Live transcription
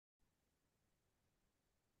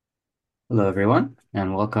Hello, everyone,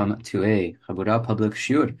 and welcome to a Chabura public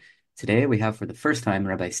shiur. Today, we have for the first time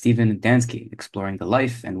Rabbi Stephen Danksy exploring the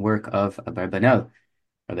life and work of Abarbanel.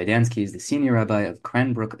 Rabbi Danksy is the senior rabbi of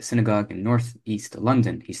Cranbrook Synagogue in northeast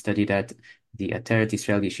London. He studied at the Ateret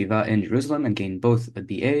Yisrael Yeshiva in Jerusalem and gained both a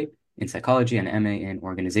BA in psychology and MA in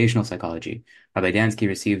organizational psychology. Rabbi Danksy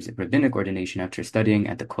received rabbinic ordination after studying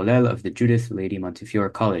at the Kollel of the Judith Lady Montefiore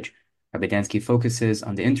College. Rabbi Danksy focuses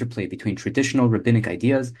on the interplay between traditional rabbinic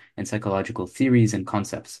ideas and psychological theories and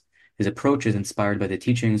concepts. His approach is inspired by the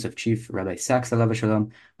teachings of Chief Rabbi Sachs alav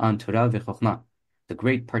shalom on Torah v'Chochmah, the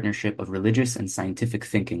great partnership of religious and scientific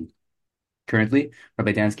thinking. Currently,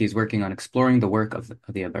 Rabbi Danksy is working on exploring the work of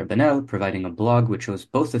the Abarbanel, providing a blog which shows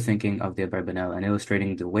both the thinking of the Abarbanel and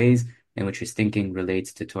illustrating the ways in which his thinking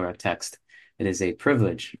relates to Torah text. It is a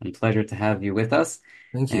privilege and pleasure to have you with us.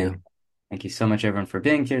 Thank And you. thank you so much, everyone, for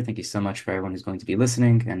being here. Thank you so much for everyone who's going to be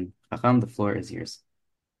listening. And Chacham, the floor is yours.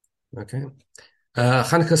 Okay.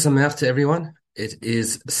 Chanukah Sameach to everyone. It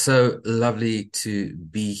is so lovely to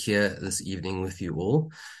be here this evening with you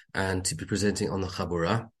all and to be presenting on the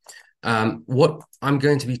Chabura. What I'm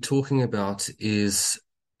going to be talking about is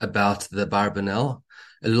about the Abarbanel,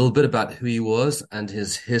 a little bit about who he was and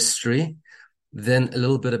his history, then a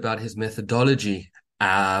little bit about his methodology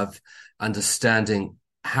of understanding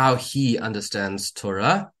how he understands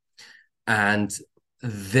Torah, and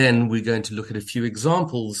then we're going to look at a few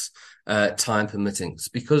examples, time permitting.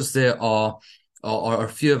 Because there are a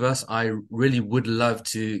few of us, I really would love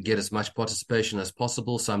to get as much participation as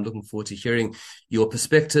possible. So I'm looking forward to hearing your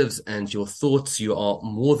perspectives and your thoughts. You are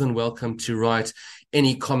more than welcome to write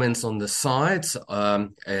any comments on the side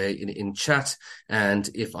in chat. And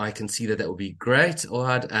if I can see that, that would be great,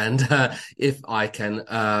 Ohad. And if I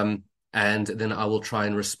can... and then I will try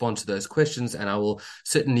and respond to those questions, and I will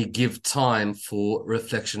certainly give time for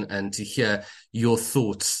reflection and to hear your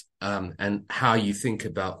thoughts and how you think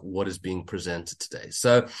about what is being presented today.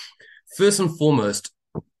 So first and foremost,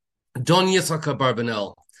 Don Yitzhak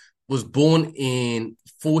Abarbanel was born in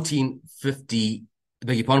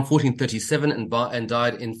 1437 and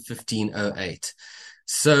died in 1508.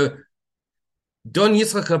 So Don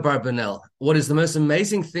Yitzhak Abarbanel, what is the most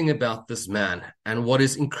amazing thing about this man and what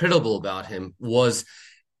is incredible about him was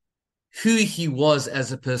who he was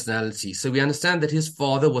as a personality. So we understand that his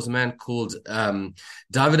father was a man called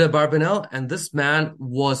David Abarbanel, and this man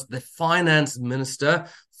was the finance minister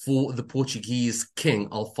for the Portuguese king,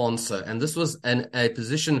 Alfonso. And this was a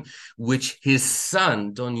position which his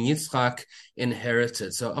son, Don Yitzhak,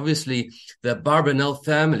 inherited. So obviously the Abarbanel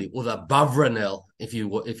family, or the Bavranel, if you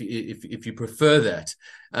prefer that,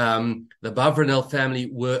 the Bavranel family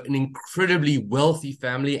were an incredibly wealthy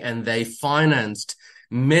family, and they financed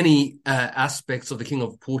many aspects of the King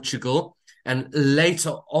of Portugal. And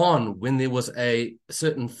later on, when there was a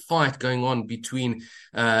certain fight going on between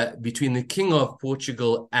the King of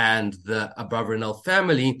Portugal and the Abarbanel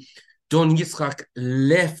family, Don Yitzhak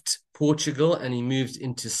left Portugal and he moved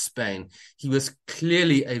into Spain. He was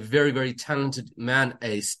clearly a very, very talented man,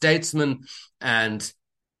 a statesman, and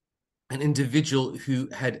an individual who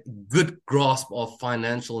had good grasp of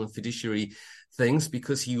financial and fiduciary things,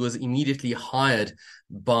 because he was immediately hired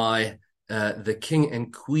by the king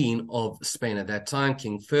and queen of Spain at that time,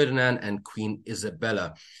 King Ferdinand and Queen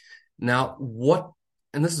Isabella. Now,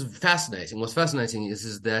 and this is fascinating. What's fascinating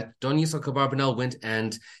is that Don Yitzhak Abarbanel went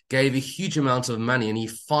and gave a huge amount of money, and he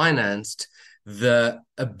financed the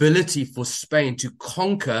ability for Spain to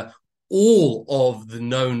conquer all of the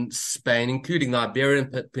known Spain, including the Iberian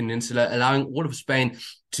Peninsula, allowing all of Spain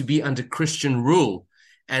to be under Christian rule.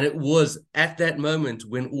 And it was at that moment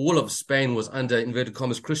when all of Spain was under, inverted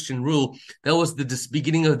commas, Christian rule, that was the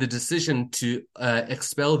beginning of the decision to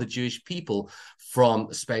expel the Jewish people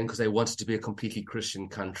from Spain, because they wanted to be a completely Christian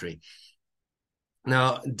country.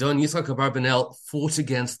 Now, Don Yitzhak Abarbanel fought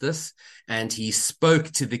against this, and he spoke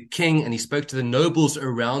to the king and he spoke to the nobles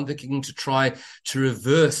around the king to try to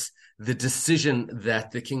reverse the decision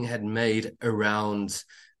that the king had made around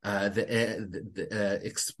the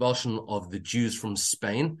expulsion of the Jews from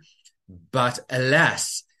Spain. But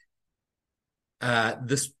alas,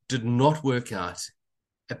 this did not work out.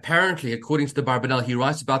 Apparently, according to the Abarbanel, he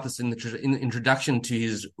writes about this in the introduction to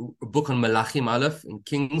his book on Malachim Aleph in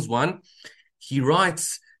Kings 1. He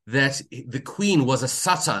writes that the queen was a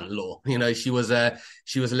Satan-law. She was a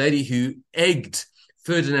lady who egged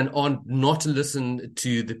Ferdinand on not to listen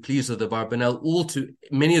to the pleas of the Abarbanel, or to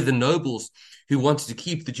many of the nobles who wanted to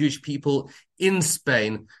keep the Jewish people in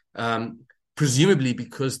Spain, presumably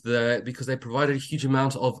because they provided a huge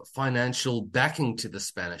amount of financial backing to the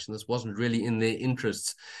Spanish, and this wasn't really in their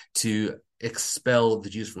interests to expel the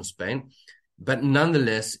Jews from Spain. But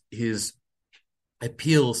nonetheless, his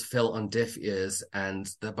appeals fell on deaf ears, and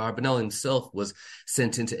the Abarbanel himself was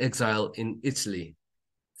sent into exile in Italy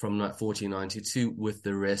from 1492 with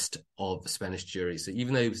the rest of Spanish Jewry. So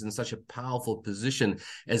even though he was in such a powerful position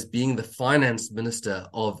as being the finance minister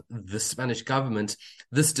of the Spanish government,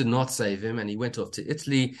 this did not save him, and he went off to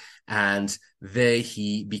Italy, and there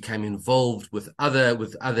he became involved with other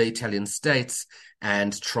Italian states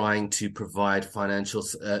and trying to provide financial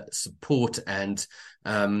support and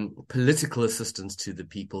political assistance to the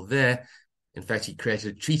people there. In fact, he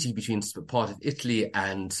created a treaty between part of Italy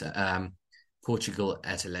and Portugal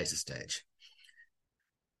at a later stage.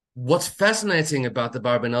 What's fascinating about the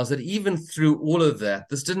Abarbanel is that even through all of that,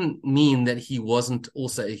 this didn't mean that he wasn't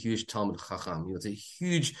also a huge Talmud Chacham. He was a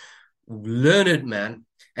huge learned man,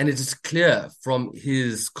 and it is clear from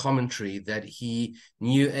his commentary that he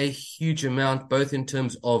knew a huge amount, both in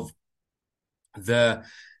terms of the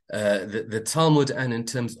Talmud and in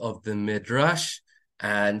terms of the Midrash,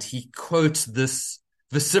 and he quotes this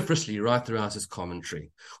vociferously right throughout his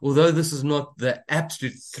commentary. Although this is not the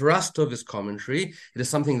absolute thrust of his commentary, it is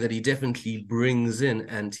something that he definitely brings in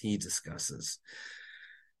and he discusses.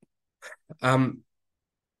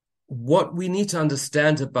 What we need to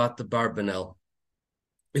understand about the Abarbanel,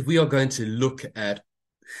 if we are going to look at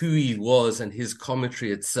who he was and his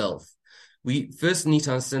commentary itself, we first need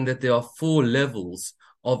to understand that there are 4 levels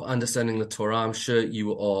of understanding the Torah. I'm sure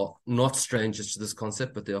you are not strangers to this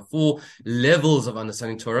concept, but there are 4 levels of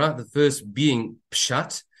understanding Torah. The first being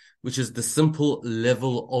Pshat, which is the simple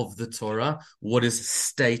level of the Torah, what is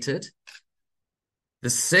stated.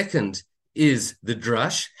 The second is the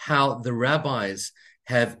Drash, how the rabbis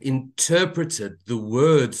have interpreted the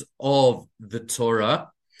words of the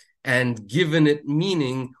Torah and given it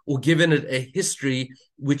meaning or given it a history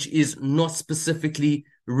which is not specifically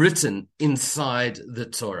written inside the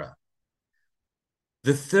Torah.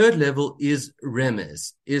 The third level is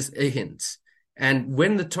remez, is a hint. And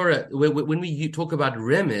when the Torah, when we talk about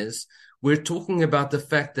remez, we're talking about the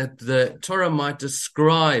fact that the Torah might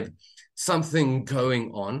describe something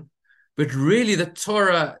going on, but really the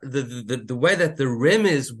Torah, the way that the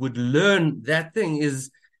remez would learn that thing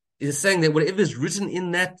is saying that whatever is written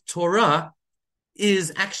in that Torah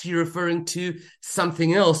is actually referring to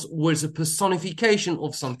something else, or is a personification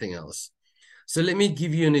of something else. So let me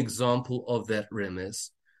give you an example of that remez.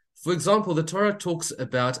 For example, the Torah talks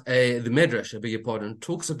about the Medrash, I beg your pardon,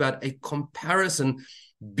 talks about a comparison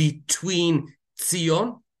between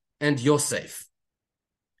Zion and Yosef.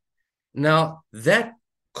 Now, that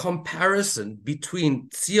comparison between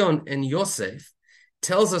Zion and Yosef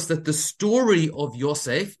tells us that the story of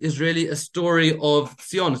Yosef is really a story of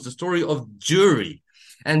Zion. It's a story of Jewry.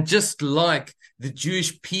 And just like the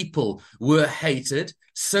Jewish people were hated,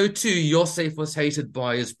 so too Yosef was hated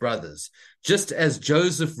by his brothers. Just as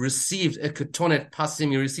Joseph received a ketonet pasim,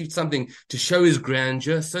 he received something to show his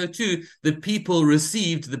grandeur, so too the people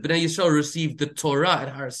received, the Bnei Yisrael received the Torah at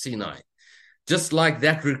Har Sinai. Just like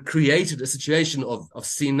that created a situation of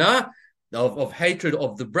sinah, of hatred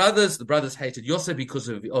of the brothers. The brothers hated Yosef because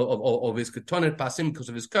of his ketonet pasim, because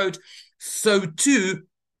of his coat. So too,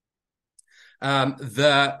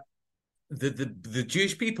 the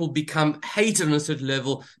Jewish people become hated on a certain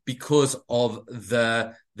level because of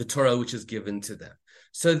the Torah which is given to them.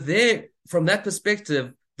 So there, from that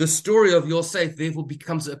perspective, the story of Yosef therefore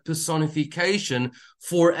becomes a personification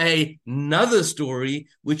for another story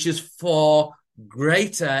which is far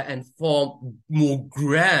greater and far more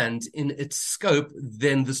grand in its scope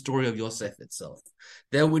than the story of Yosef itself.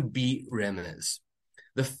 That would be remez.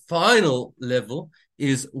 The final level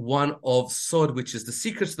is one of Sod, which is the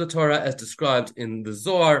secrets of the Torah as described in the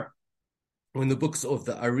Zohar, or in the books of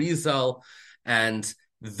the Arizal, and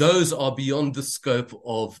those are beyond the scope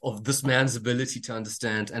of this man's ability to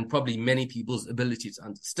understand, and probably many people's ability to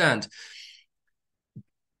understand.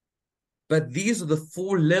 But these are the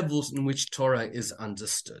 4 levels in which Torah is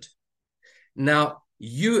understood. Now,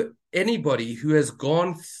 anybody who has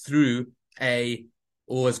gone through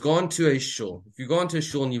or has gone to a shul, if you've gone to a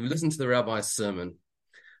shul and you've listened to the rabbi's sermon,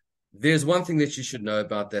 there's one thing that you should know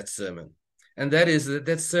about that sermon. And that is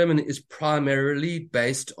that sermon is primarily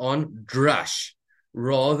based on drash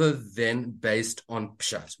rather than based on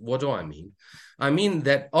pshat. What do I mean? I mean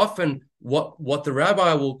that often what the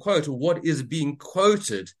rabbi will quote, or what is being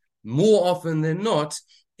quoted more often than not,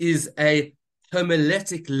 is a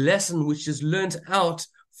homiletic lesson which is learnt out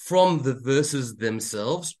from the verses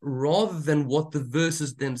themselves rather than what the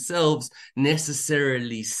verses themselves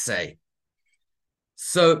necessarily say.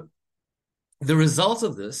 So the result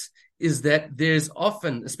of this is that there's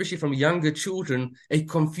often, especially from younger children, a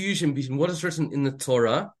confusion between what is written in the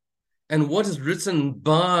Torah and what is written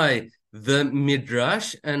by the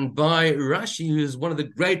Midrash and by Rashi, who is one of the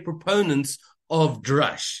great proponents of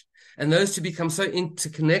Drash. And those two become so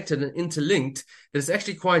interconnected and interlinked that it's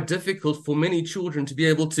actually quite difficult for many children to be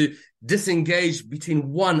able to disengage between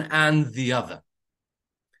one and the other.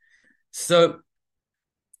 So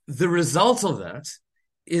the result of that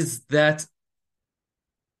is that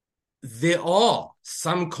there are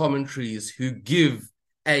some commentaries who give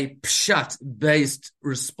a pshat-based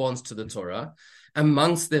response to the Torah,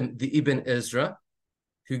 amongst them the Ibn Ezra,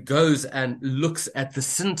 who goes and looks at the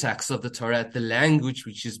syntax of the Torah, at the language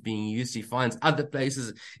which is being used. He finds other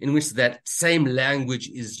places in which that same language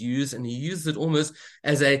is used, and he uses it almost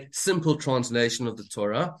as a simple translation of the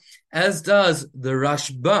Torah, as does the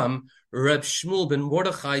Rashbam, Reb Shmuel ben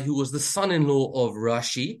Mordechai, who was the son-in-law of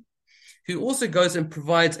Rashi, who also goes and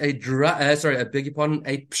provides a pshat,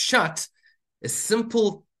 a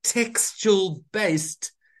simple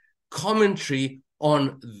textual-based commentary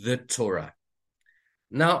on the Torah.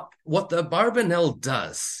 Now, what the Abarbanel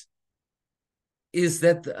does is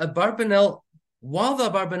that the Abarbanel, while the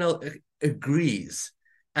Abarbanel agrees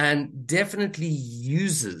and definitely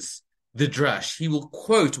uses the Drash, he will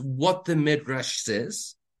quote what the Midrash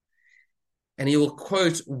says, and he will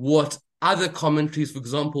quote what other commentaries, for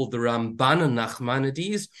example, the Ramban and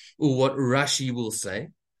Nachmanides, or what Rashi will say.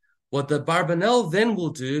 What the Abarbanel then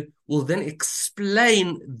will do, will then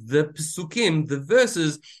explain the Pesukim, the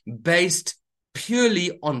verses, based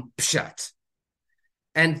purely on Pshat.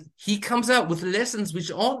 And he comes out with lessons which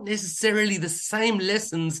aren't necessarily the same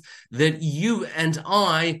lessons that you and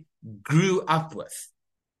I grew up with.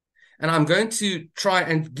 And I'm going to try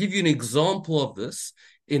and give you an example of this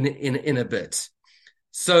in a bit.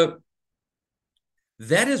 So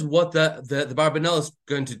that is what the Abarbanel is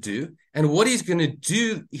going to do. And what he's going to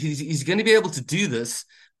do, he's going to be able to do this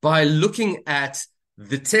by looking at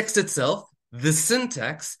the text itself, the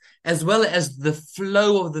syntax, as well as the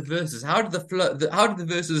flow of the verses. How did the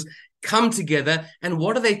verses come together, and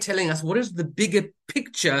what are they telling us? What is the bigger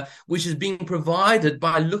picture which is being provided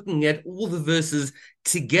by looking at all the verses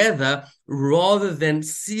together, rather than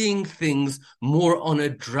seeing things more on a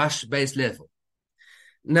drush-based level?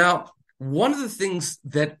 Now, one of the things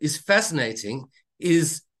that is fascinating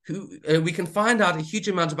is we can find out a huge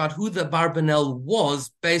amount about who the Abarbanel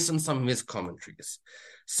was based on some of his commentaries.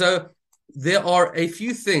 So there are a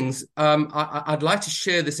few things. I'd like to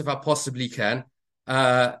share this if I possibly can.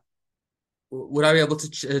 Would I be able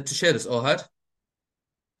to share this, Ohad?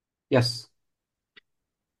 Yes.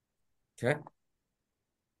 Okay.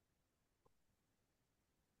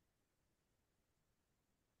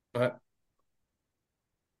 All right.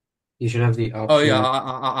 You should have the Oh yeah,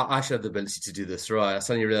 option. I should have the ability to do this, right? I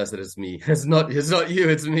suddenly realized that it's me. It's not you,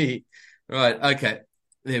 it's me. Right, okay.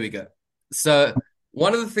 There we go. So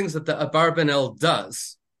one of the things that the Abarbanel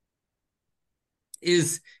does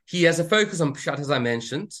is he has a focus on Pshat, as I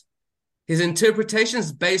mentioned. His interpretation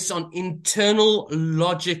is based on internal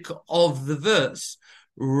logic of the verse,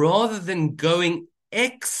 rather than going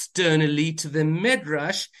externally to the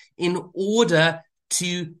Midrash in order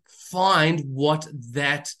to find what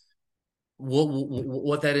that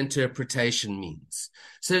interpretation means.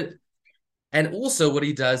 So, and also what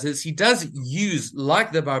he does is he does use,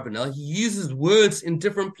 like the Abarbanel, he uses words in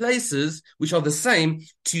different places which are the same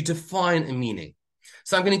to define a meaning.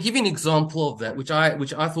 So I'm going to give you an example of that, which I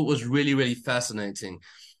thought was really, really fascinating.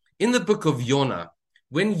 In the book of Yonah,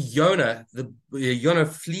 when Yonah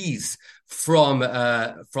flees from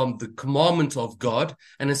the commandment of God,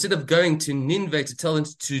 and instead of going to Nineveh to tell them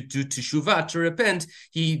to do teshuvah, to repent,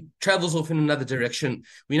 he travels off in another direction.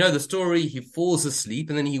 We know the story. He falls asleep,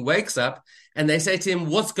 and then he wakes up, and they say to him,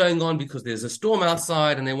 "What's going on?" Because there's a storm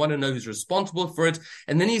outside, and they want to know who's responsible for it.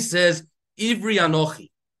 And then he says, "Ivri Anochi,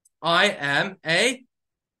 I am a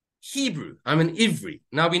Hebrew. I'm an Ivri."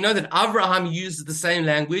 Now we know that Abraham uses the same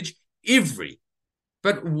language, Ivri.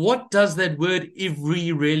 But what does that word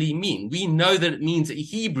Ivri really mean? We know that it means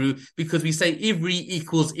Hebrew because we say Ivri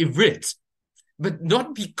equals Ivrit, but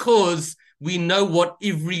not because we know what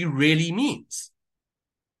Ivri really means.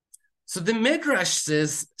 So the Midrash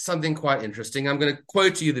says something quite interesting. I'm going to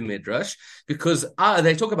quote to you the Midrash because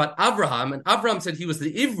they talk about Abraham, and Abraham said he was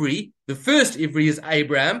the Ivri. The first Ivri is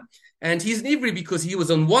Abraham, and he's an Ivri because he was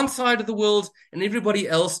on one side of the world and everybody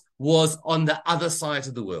else was on the other side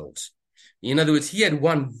of the world. In other words, he had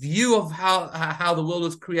one view of how the world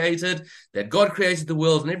was created, that God created the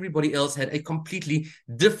world, and everybody else had a completely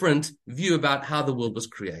different view about how the world was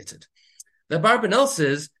created. The Abarbanel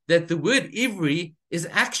says that the word Ivri is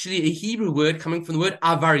actually a Hebrew word coming from the word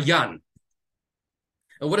avaryan.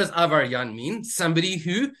 And what does avaryan mean? Somebody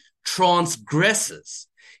who transgresses.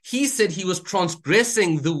 He said he was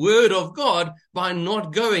transgressing the word of God by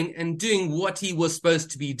not going and doing what he was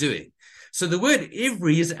supposed to be doing. So the word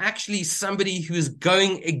ivri is actually somebody who is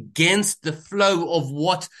going against the flow of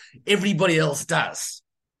what everybody else does.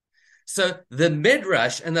 So the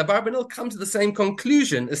Midrash and the Abarbanel come to the same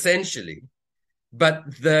conclusion, essentially. But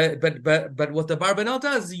what the Abarbanel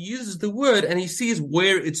does, he uses the word and he sees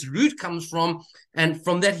where its root comes from, and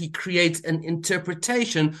from that he creates an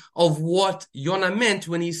interpretation of what Yonah meant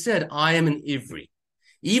when he said, "I am an Ivri."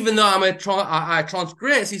 Even though I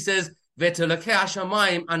transgress, he says, "V'telokei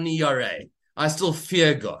hashamayim ani yareh." I still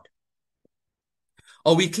fear God.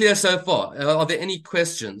 Are we clear so far? Are there any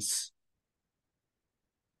questions?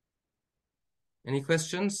 Any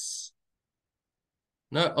questions?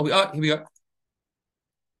 No? Here we go.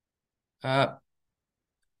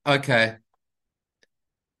 Okay.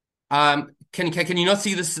 Can you not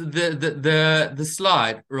see this the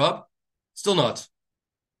slide, Rob? Still not.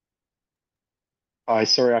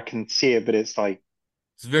 Sorry, I can see it, but it's like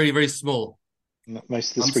It's very, very small.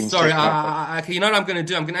 most of the I'm screen's sorry. taken up. Okay, you know what I'm going to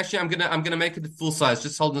do? I'm going to make it full size.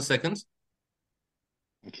 Just hold on a second.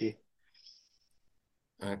 Thank you.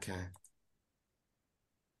 Okay.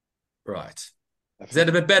 Right. Is that Definitely.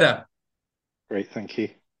 a bit better? Great, thank you.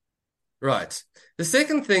 Right. The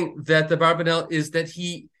second thing that the Abarbanel is that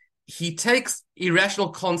he takes irrational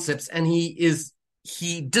concepts and he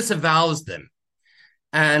disavows them,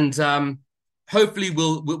 and hopefully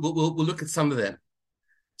we'll look at some of them.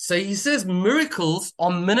 So he says miracles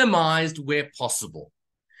are minimized where possible,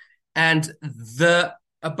 and the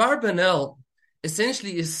Abarbanel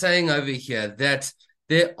essentially is saying over here that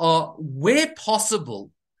there are, where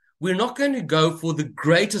possible, we're not going to go for the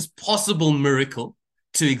greatest possible miracle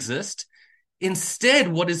to exist. Instead,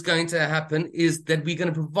 what is going to happen is that we're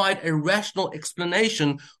going to provide a rational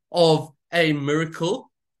explanation of a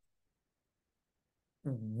miracle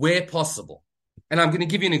where possible. And I'm going to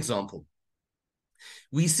give you an example.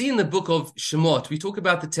 We see in the book of Shemot, we talk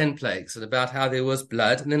about the 10 plagues and about how there was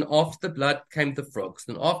blood, and then after the blood came the frogs,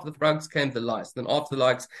 then after the frogs came the lice, then after the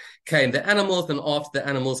lice came the animals, then after the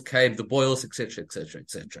animals came the boils, etc., etc.,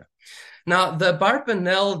 etc. Now, the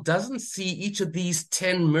Abarbanel doesn't see each of these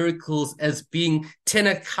 10 miracles as being 10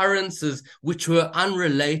 occurrences which were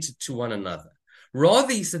unrelated to one another.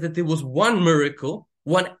 Rather, he said that there was one miracle,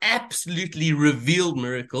 one absolutely revealed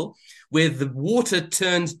miracle, where the water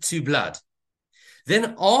turned to blood.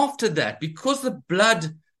 Then after that, because the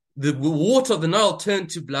water of the Nile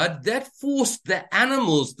turned to blood, that forced the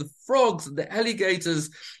animals, the frogs, the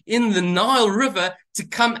alligators in the Nile River to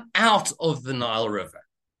come out of the Nile River.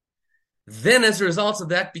 Then as a result of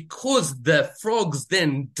that, because the frogs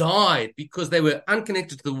then died, because they were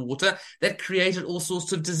unconnected to the water, that created all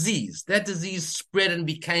sorts of disease. That disease spread and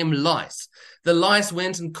became lice. The lice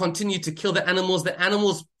went and continued to kill the animals. The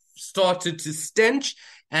animals started to stench,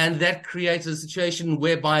 and that created a situation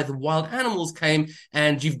whereby the wild animals came,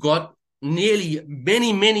 and you've got nearly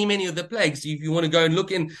many of the plagues. If you want to go and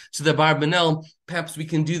look into the Abarbanel, perhaps we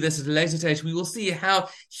can do this at a later stage. We will see how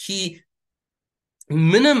he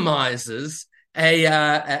minimizes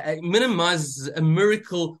a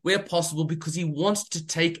miracle where possible, because he wants to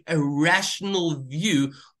take a rational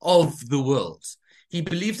view of the world. He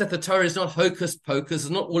believes that the Torah is not hocus pocus. It's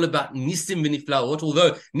not all about nisim v'niflaot,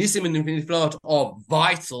 although nisim and v'niflaot are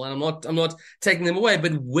vital, and I'm not taking them away.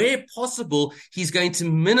 But where possible, he's going to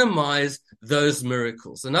minimize those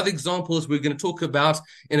miracles. Another example, as we're going to talk about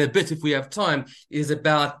in a bit if we have time, is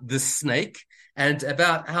about the snake, and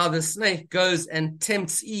about how the snake goes and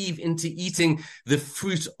tempts Eve into eating the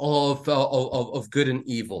fruit of good and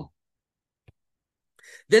evil.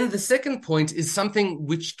 Then the second point is something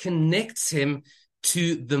which connects him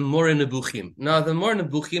to the Moreh Nebuchim. Now, the Moreh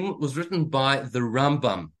Nebuchim was written by the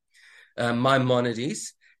Rambam,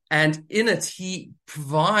 Maimonides, and in it he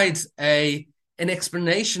provides an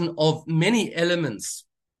explanation of many elements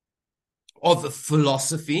of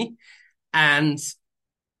philosophy. And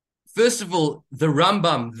first of all, the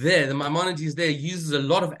Rambam there, the Maimonides there, uses a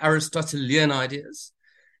lot of Aristotelian ideas.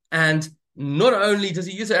 And not only does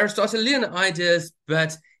he use Aristotelian ideas,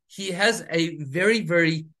 but he has a very,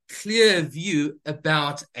 very clear view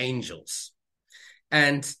about angels.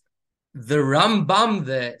 And the Rambam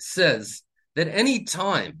there says that any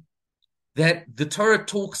time that the Torah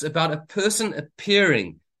talks about a person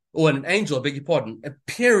appearing, or an angel, I beg your pardon,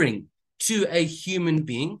 appearing to a human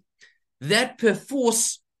being, that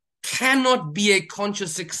perforce cannot be a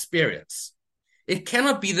conscious experience. It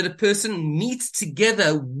cannot be that a person meets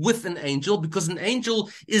together with an angel, because an angel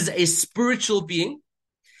is a spiritual being.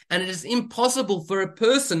 And it is impossible for a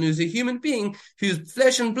person who's a human being, who's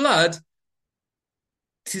flesh and blood,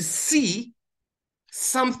 to see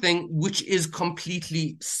something which is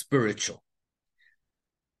completely spiritual.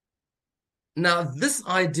 Now, this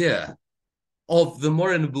idea of the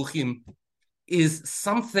Moreh Nebuchim is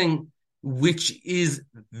something which is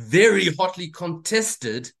very hotly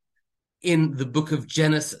contested in the book of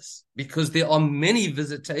Genesis, because there are many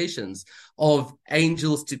visitations of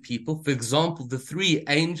angels to people. For example, the 3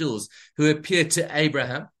 angels who appear to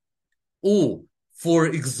Abraham, or, for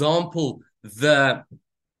example, the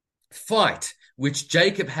fight which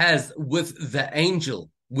Jacob has with the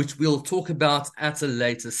angel, which we'll talk about at a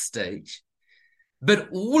later stage. But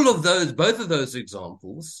all of those, both of those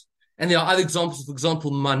examples, and there are other examples, for example,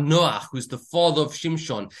 Manoach, who's the father of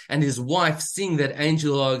Shimshon, and his wife seeing that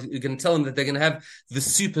angel are going to tell him that they're going to have the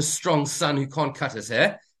super strong son who can't cut his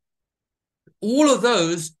hair. All of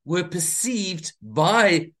those were perceived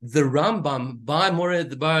by the Rambam, by the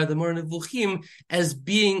Moreh Nevuchim, as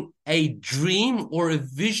being a dream or a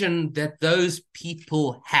vision that those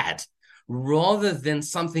people had, rather than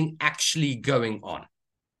something actually going on.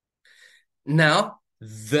 Now,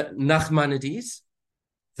 the Nachmanides,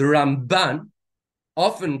 the Ramban,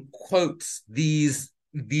 often quotes these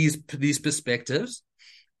perspectives,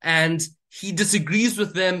 and he disagrees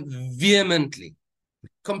with them vehemently,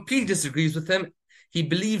 completely disagrees with them. He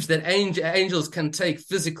believes that angels can take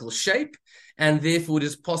physical shape, and therefore it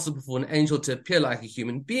is possible for an angel to appear like a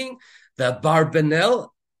human being. The Abarbanel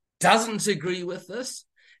doesn't agree with this,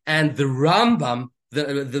 and the Rambam,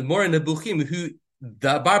 the Moreh Nebuchim, who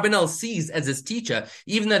the Abarbanel sees as his teacher,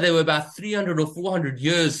 even though they were about 300 or 400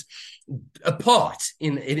 years apart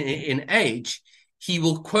in age, he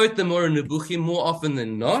will quote the Moreh Nebuchim more often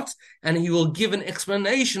than not, and he will give an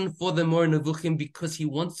explanation for the Moreh Nebuchim because he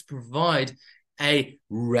wants to provide a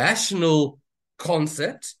rational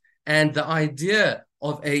concept, and the idea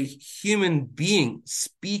of a human being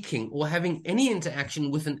speaking or having any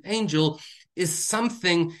interaction with an angel is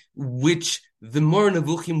something which the Moreh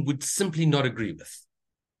Nevuchim would simply not agree with.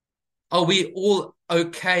 Are we all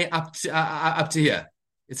okay up to here?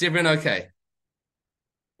 Is everyone okay?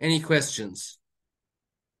 Any questions?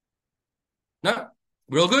 No?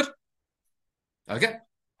 We're all good? Okay.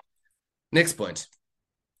 Next point.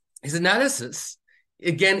 His analysis,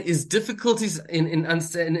 again, is difficulties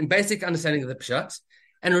in basic understanding of the Pshat,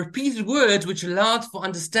 and repeated words which allowed for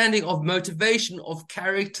understanding of motivation of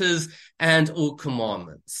characters and or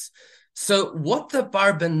commandments. So what the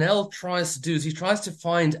Abarbanel tries to do is he tries to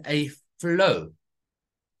find a flow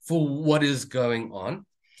for what is going on.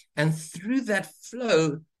 And through that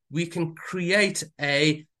flow, we can create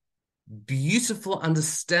a beautiful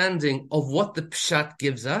understanding of what the Pshat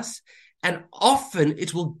gives us. And often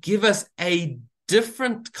it will give us a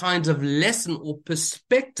different kind of lesson or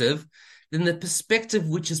perspective than the perspective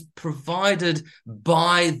which is provided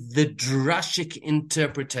by the drashic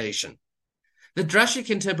interpretation. The drashic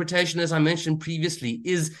interpretation, as I mentioned previously,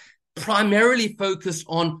 is primarily focused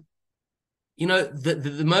on,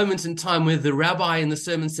 the moment in time where the rabbi in the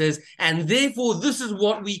sermon says, and therefore this is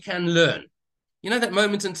what we can learn. You know that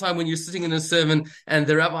moment in time when you're sitting in a sermon and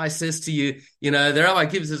the rabbi says to you, the rabbi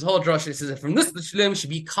gives his whole drush and says that from this, the shalom, we should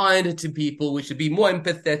be kinder to people, we should be more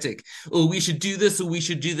empathetic, or we should do this, or we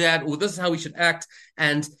should do that, or this is how we should act.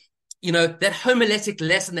 And, that homiletic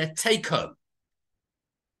lesson, that take home.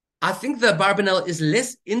 I think the Abarbanel is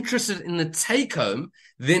less interested in the take home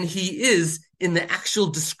than he is in the actual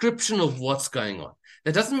description of what's going on.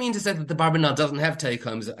 That doesn't mean to say that the Abarbanel doesn't have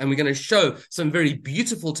take-homes, and we're going to show some very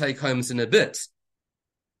beautiful take-homes in a bit.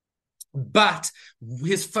 But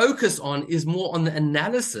his focus is more on the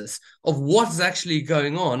analysis of what's actually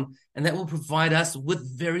going on, and that will provide us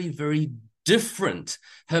with very, very different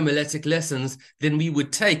homiletic lessons than we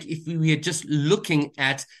would take if we were just looking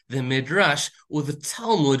at the Midrash or the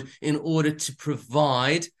Talmud in order to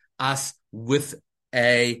provide us with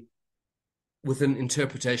an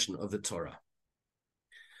interpretation of the Torah.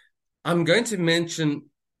 I'm going to mention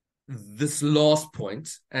this last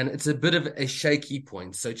point, and it's a bit of a shaky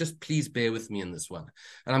point, so just please bear with me in this one.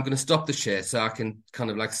 And I'm going to stop the share so I can kind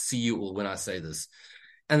of see you all when I say this.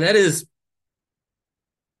 And that is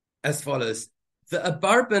as follows. The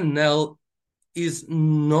Abarbanel is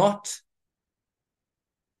not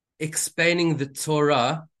explaining the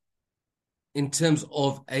Torah in terms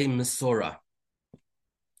of a Masorah.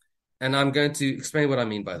 And I'm going to explain what I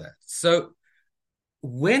mean by that. So,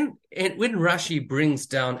 when Rashi brings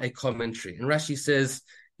down a commentary, and Rashi says,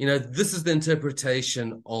 this is the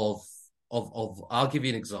interpretation of I'll give you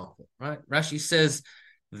an example, right? Rashi says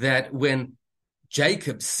that when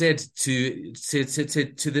Jacob said to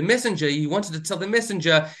the messenger, he wanted to tell the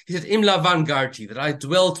messenger, he said, Im lavan garti, that I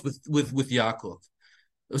dwelt with Yaakov.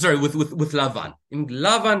 sorry, with Lavan. In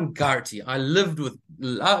Lavan Garti, I lived with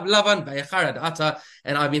Lavan Bayacharad Ata,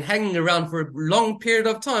 and I've been hanging around for a long period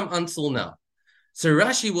of time until now. So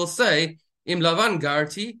Rashi will say, Im Lavan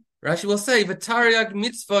Garti, Rashi will say, V'Taryag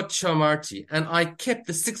mitzvot shamarti, and I kept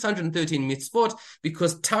the 613 mitzvot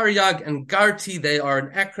because Taryag and Garti, they are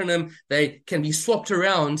an acronym. They can be swapped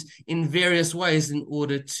around in various ways in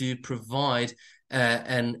order to provide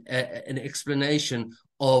an explanation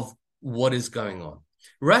of what is going on.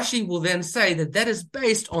 Rashi will then say that that is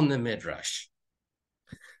based on the Midrash.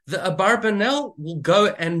 The Abarbanel will go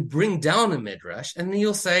and bring down a Midrash, and then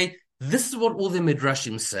he'll say, this is what all the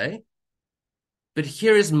Midrashim say, but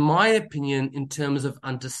here is my opinion in terms of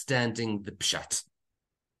understanding the Pshat.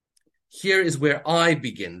 Here is where I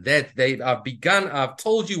begin. I've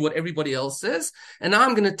told you what everybody else says, and now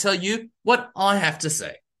I'm going to tell you what I have to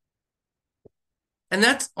say. And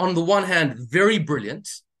that's, on the one hand, very brilliant,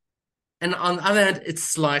 and on the other hand, it's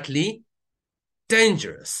slightly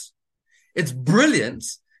dangerous. It's brilliant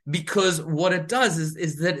because what it does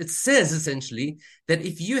is that it says, essentially, that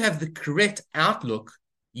if you have the correct outlook,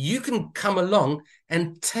 you can come along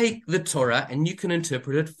and take the Torah and you can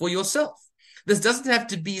interpret it for yourself. This doesn't have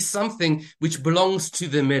to be something which belongs to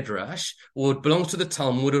the Midrash, or it belongs to the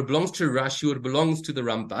Talmud, or it belongs to Rashi, or it belongs to the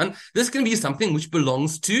Ramban. This can be something which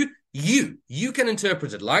belongs to you. You can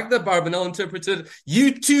interpret it. Like the Abarbanel interpreted,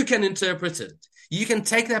 you too can interpret it. You can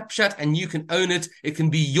take that pshat and you can own it. It can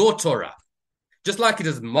be your Torah. Just like it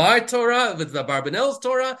is my Torah, with the Abarbanel's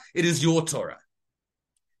Torah, it is your Torah.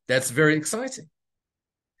 That's very exciting.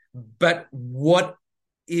 But what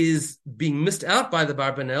is being missed out by the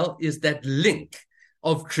Abarbanel is that link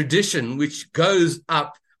of tradition, which goes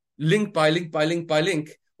up link by link by link by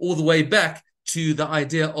link, all the way back to the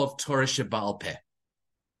idea of Torah Shebaal Peh.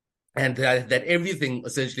 And that everything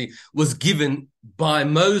essentially was given by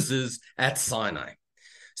Moses at Sinai.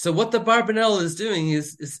 So what the Abarbanel is doing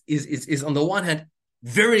is on the one hand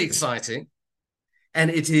very exciting, and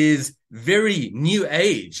it is very new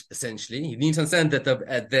age. Essentially, you need to understand that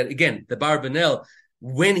that again, the Abarbanel,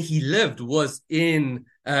 when he lived, was in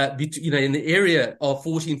the area of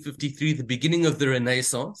 1453, the beginning of the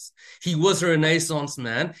Renaissance. He was a Renaissance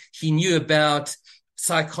man. He knew about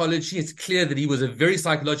psychology. It's clear that he was a very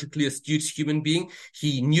psychologically astute human being.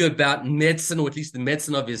 He knew about medicine, or at least the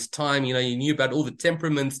medicine of his time. He knew about all the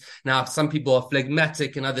temperaments. Now, some people are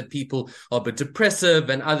phlegmatic and other people are a bit depressive,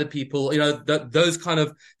 and other people, those kind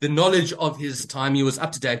of the knowledge of his time he was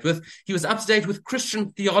up to date with. He was up to date with Christian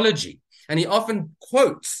theology, and he often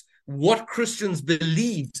quotes what Christians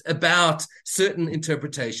believed about certain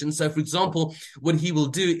interpretations. So, for example, what he will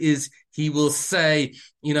do is he will say,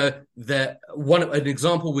 an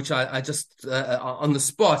example which I just on the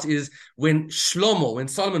spot is when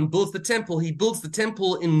Solomon builds the temple, he builds the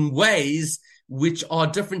temple in ways which are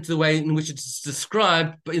different to the way in which it's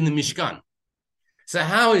described in the Mishkan. So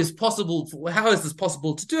how is this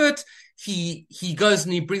possible to do it? He goes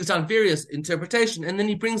and he brings down various interpretation, and then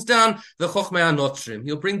he brings down the Chochmei HaNotzrim.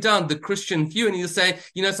 He'll bring down the Christian view, and he'll say,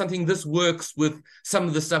 something, this works with some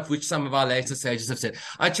of the stuff which some of our later sages have said.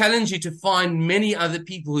 I challenge you to find many other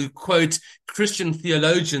people who quote Christian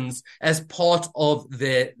theologians as part of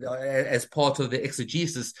their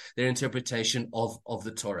exegesis, their interpretation of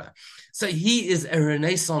the Torah. So he is a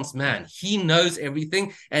Renaissance man. He knows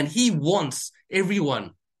everything, and he wants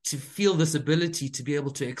everyone to feel this ability to be able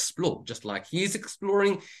to explore. Just like he's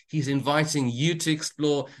exploring, he's inviting you to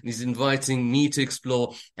explore, and he's inviting me to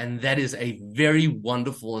explore, and that is a very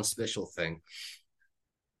wonderful and special thing.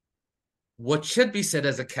 What should be said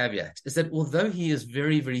as a caveat is that although he is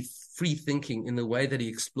very, very free-thinking in the way that he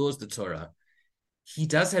explores the Torah, he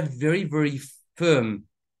does have very, very firm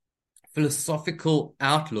philosophical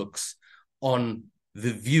outlooks on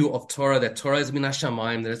the view of Torah, that Torah is min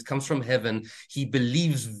hashamayim, that it comes from heaven. He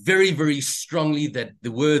believes very, very strongly that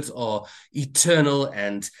the words are eternal,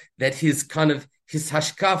 and that his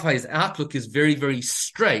hashkafa, his outlook, is very, very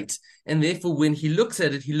straight. And therefore, when he looks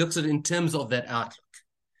at it in terms of that outlook.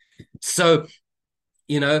 So,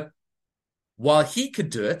 while he could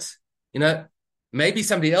do it, maybe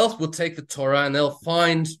somebody else will take the Torah and they'll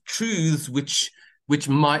find truths which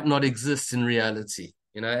might not exist in reality.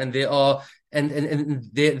 And there are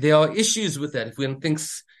there are issues with that. If one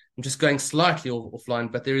thinks, I'm just going slightly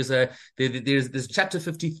offline, but there's chapter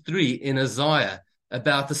 53 in Isaiah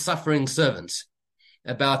about the suffering servant,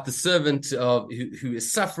 about the servant who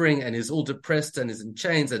is suffering and is all depressed and is in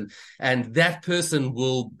chains, and that person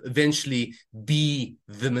will eventually be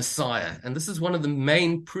the Messiah. And this is one of the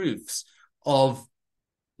main proofs of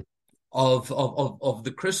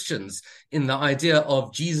the Christians in the idea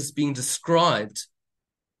of Jesus being described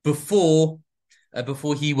before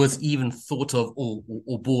before he was even thought of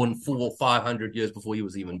or born, 400 or 500 years before he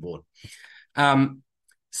was even born.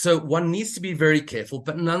 So one needs to be very careful,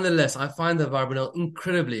 but nonetheless, I find the Abarbanel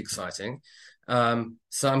incredibly exciting. So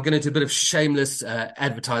I'm going to do a bit of shameless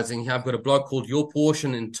advertising here. I've got a blog called Your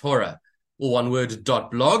Portion in Torah, or one word,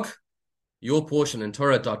 .blog. Your Portion in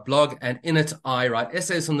Torah.blog, and in it I write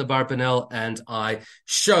essays on the Abarbanel, and I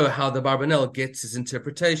show how the Abarbanel gets his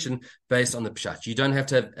interpretation based on the Pshat. You don't have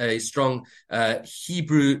to have a strong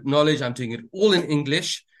Hebrew knowledge. I'm doing it all in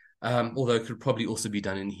English, although it could probably also be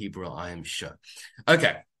done in Hebrew, I am sure.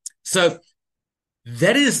 Okay, so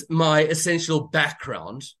that is my essential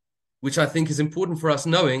background, which I think is important for us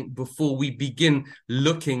knowing before we begin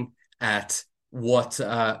looking at what the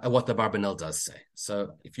Abarbanel does say.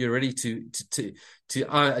 So, if you're ready to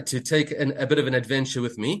take a bit of an adventure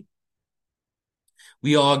with me,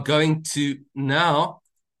 we are going to now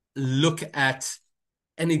look at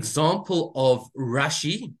an example of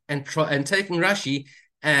Rashi and taking Rashi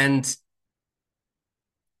and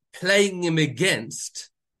playing him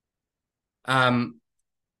against the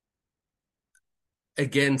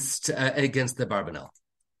Abarbanel.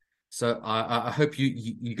 So I hope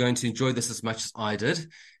you're going to enjoy this as much as I did,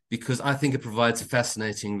 because I think it provides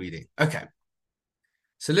fascinating reading. Okay,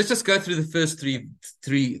 so let's just go through the first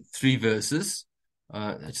three verses.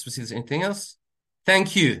 I just want to see if there's anything else.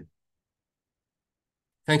 Thank you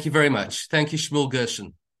very much. Thank you, Shmuel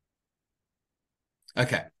Gershon.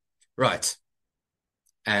 Okay, right,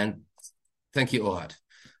 and thank you, Ohad.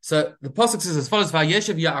 So the pasuk says as follows: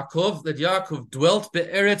 Vayeshev Yaakov, that Yaakov dwelt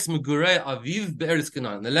be'eretz megurei aviv be'eretz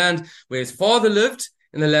Canaan, in the land where his father lived,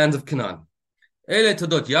 in the land of Canaan. Ele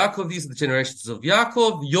todot Yaakov, these are the generations of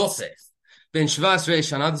Yaakov. Yosef ben Shvas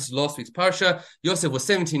Reishana, this is last week's parsha. Yosef was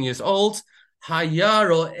 17 years old.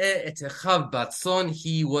 Hayaro et echav batson,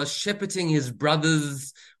 he was shepherding his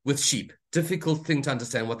brothers with sheep. Difficult thing to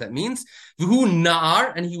understand what that means. V'hu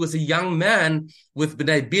na'ar, and he was a young man with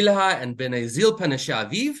Bnei Bilha and Bnei Zilpa Nesha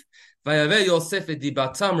Aviv. Vayaveh Yosef et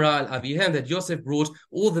dibatam ra al avihem, that Yosef brought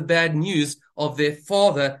all the bad news of their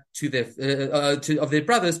father to their of their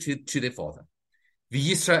brothers to their father.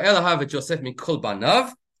 V'Yisrael ahav et Yosef mikol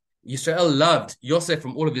banav. Yisrael loved Yosef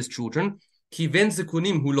from all of his children. Kiven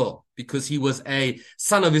zekunim hulo, because he was a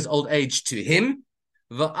son of his old age to him.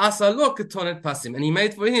 And he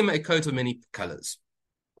made for him a coat of many colors.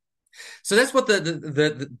 So that's what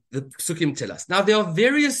the psukim tell us. Now there are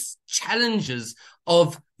various challenges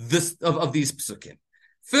of these psukim.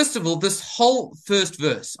 First of all, this whole first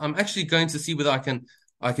verse, I'm actually going to see whether I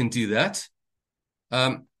can do that.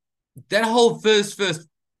 That whole first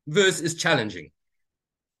verse is challenging.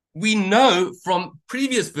 We know from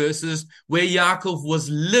previous verses where Yaakov was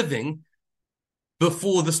living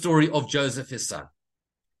before the story of Joseph, his son.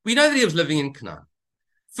 We know that he was living in Canaan.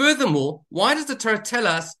 Furthermore, why does the Torah tell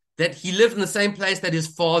us that he lived in the same place that his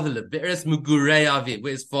father lived, Be'eretz Megurei Aviv,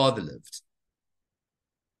 where his father lived?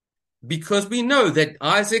 Because we know that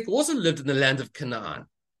Isaac also lived in the land of Canaan.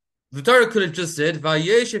 The Torah could have just said,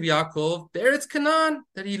 Vayeshev Yaakov, Be'eretz Canaan,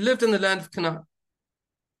 that he lived in the land of Canaan.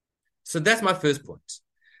 So that's my first point.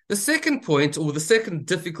 The second point, or the second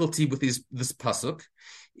difficulty with this pasuk,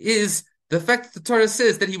 is the fact that the Torah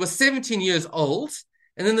says that he was 17 years old.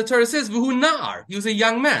 And then the Torah says, V'hu na'ar, he was a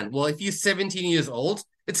young man. Well, if he's 17 years old,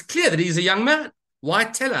 it's clear that he's a young man. Why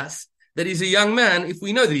tell us that he's a young man if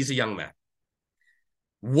we know that he's a young man?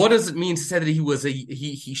 What does it mean to say that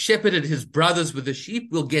he shepherded his brothers with the sheep?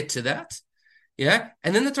 We'll get to that. Yeah.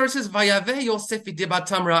 And then the Torah says, Vayaveh Yosef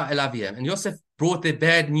debatam ra el aviem, and Yosef brought their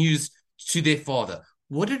bad news to their father.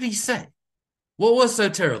 What did he say? What was so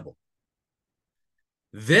terrible?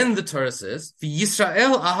 Then the Torah says,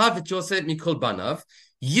 Yisrael ahav et Yosef mikol banav.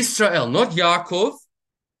 Yisrael, not Yaakov,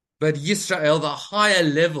 but Yisrael, the higher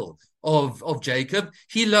level of Jacob.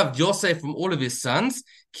 He loved Yosef from all of his sons.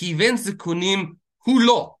 Kiven zekunim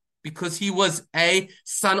hulo, because he was a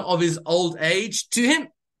son of his old age to him.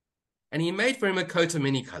 And he made for him a coat of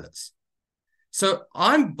many colors. So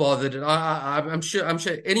I'm bothered, and I'm sure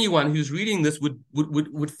anyone who's reading this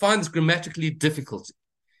would find this grammatically difficult.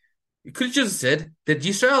 You could have just said that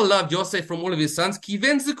Yisrael loved Yosef from all of his sons.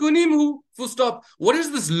 Kiven zekunim, full stop. What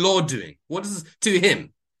is this law doing? What is this to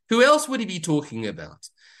him? Who else would he be talking about?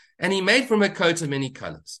 And he made from a coat of many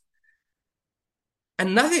colors.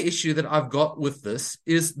 Another issue that I've got with this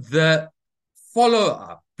is the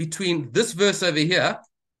follow-up between this verse over here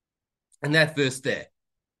and that verse there.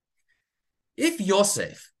 If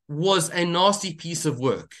Yosef was a nasty piece of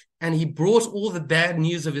work and he brought all the bad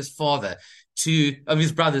news of his brothers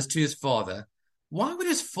to his father, why would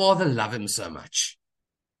his father love him so much?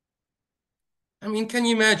 I mean, can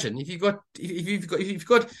you imagine if you've got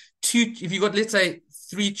let's say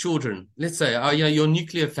three children, let's say your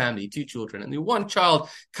nuclear family, two children, and the one child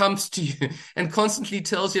comes to you and constantly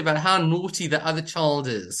tells you about how naughty the other child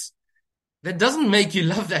is. That doesn't make you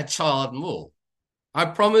love that child more. I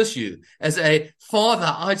promise you, as a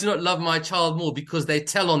father, I do not love my child more because they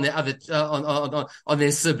tell on their other on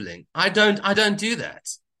their sibling. I don't do that.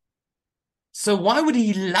 So why would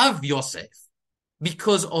he love Yosef?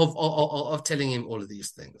 Because of telling him all of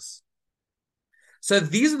these things. So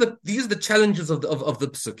these are the challenges of the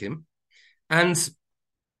psukim, and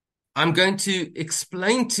I'm going to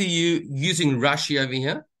explain to you using Rashi over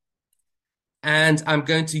here, and I'm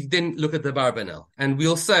going to then look at the Abarbanel, and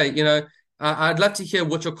we'll say, I'd love to hear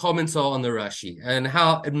what your comments are on the Rashi and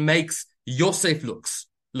how it makes Yosef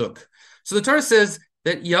look. So the Torah says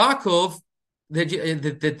that Yaakov that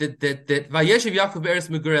Vayeshev Yaakov be'eretz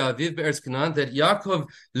Migurei Aviv be'eretz Canaan, that Yaakov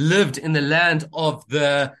lived in the land of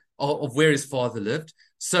where his father lived.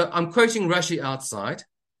 So I'm quoting Rashi outside.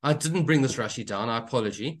 I didn't bring this Rashi down. I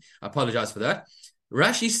apologize for that.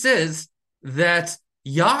 Rashi says that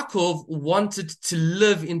Yaakov wanted to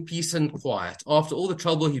live in peace and quiet after all the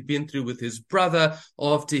trouble he'd been through with his brother,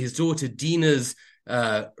 after his daughter Dinah's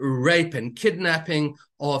rape and kidnapping,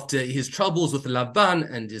 after his troubles with Laban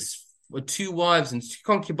and his two wives and two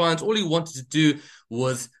concubines. All he wanted to do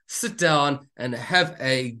was sit down and have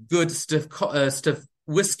a good stiff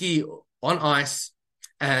whiskey on ice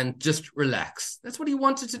and just relax. That's what he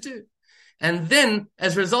wanted to do. And then,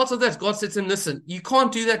 as a result of that, God said to him, listen, you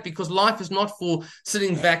can't do that because life is not for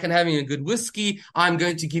sitting back and having a good whiskey. I'm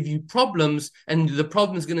going to give you problems, and the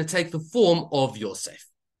problem is going to take the form of Yosef.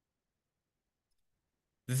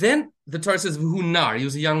 Then the Torah says, V'hunar, he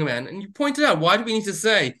was a young man. And you pointed out, why do we need to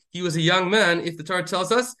say he was a young man if the Torah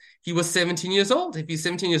tells us he was 17 years old? If he's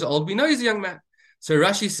 17 years old, we know he's a young man. So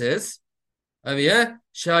Rashi says, Shaya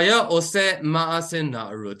ose ma'ase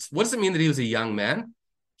na'arut. What does it mean that he was a young man?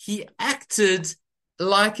 He acted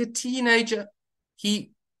like a teenager.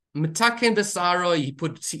 He metaken besaro, he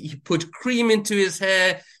put cream into his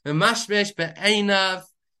hair, mashmesh be'einav,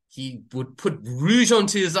 he would put rouge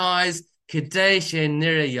onto his eyes,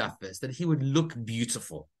 that he would look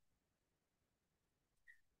beautiful.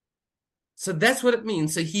 So that's what it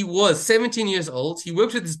means. So he was 17 years old. He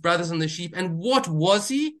worked with his brothers on the sheep. And what was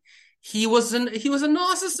he? He was a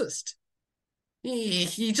narcissist.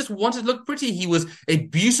 He just wanted to look pretty. He was a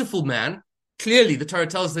beautiful man. Clearly, the Torah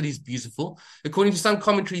tells us that he's beautiful. According to some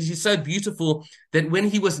commentaries, he's so beautiful that when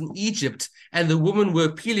he was in Egypt and the women were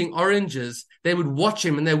peeling oranges, they would watch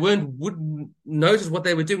him and they wouldn't notice what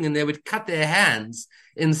they were doing, and they would cut their hands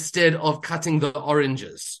instead of cutting the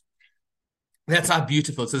oranges. That's how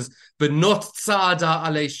beautiful it says. But not tzada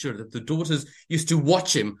alei shur, that the daughters used to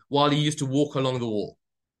watch him while he used to walk along the wall.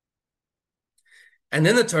 And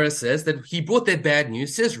then the Torah says that he brought that bad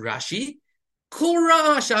news. Says Rashi, all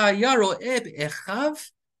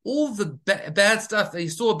the bad stuff that he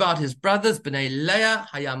saw about his brothers, Bnei Leah,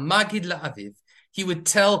 Hayamagid la'aviv, he would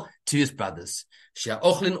tell to his brothers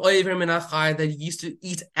that he used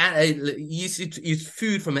to eat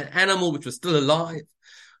food from an animal which was still alive.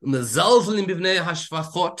 And they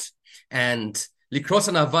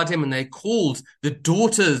called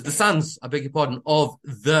the sons, I beg your pardon, of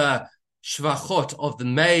the shvachot, of the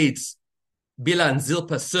maids, Bila and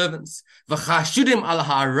Zilpa servants, v'chashudim al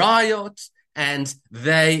harayot, and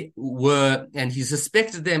he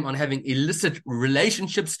suspected them on having illicit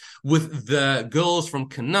relationships with the girls from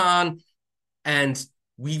Canaan. And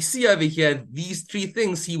we see over here these three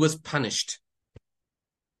things he was punished.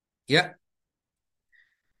 Yeah.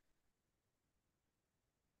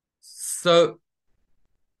 So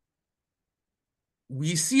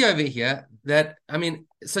we see over here that,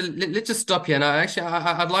 so let's just stop here. Now, actually,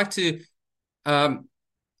 I'd like to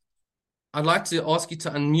ask you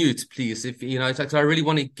to unmute, please. If I really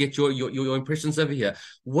want to get your impressions over here.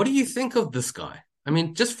 What do you think of this guy?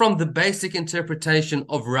 Just from the basic interpretation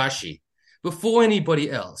of Rashi, before anybody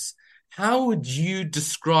else, how would you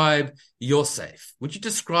describe Yosef? Would you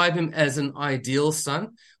describe him as an ideal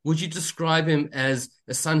son? Would you describe him as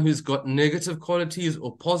a son who's got negative qualities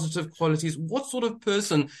or positive qualities? What sort of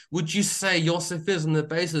person would you say Yosef is on the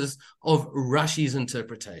basis of Rashi's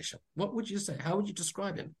interpretation? What would you say? How would you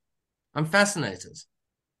describe him? I'm fascinated.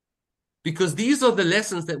 Because these are the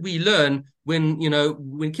lessons that we learn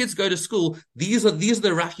when kids go to school. These are the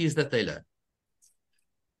Rashis that they learn.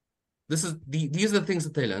 These are the things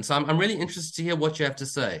that they learn. So I'm really interested to hear what you have to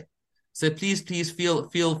say. So please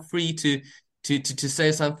feel free to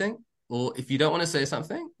say something, or if you don't want to say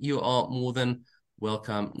something, you are more than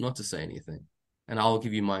welcome not to say anything, and I'll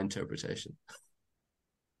give you my interpretation.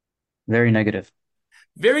 Very negative.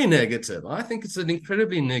 Very negative. I think it's an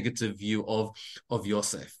incredibly negative view of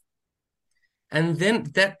Yosef. And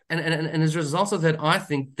then and as a result of that, I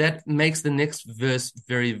think that makes the next verse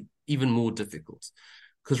even more difficult.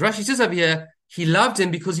 Because Rashi says over here, he loved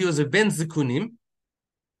him because he was a ben zikunim,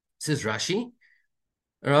 says Rashi,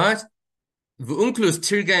 all right? V'unklus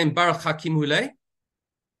tirgaim baruch hakim hulei,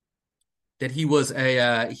 that he was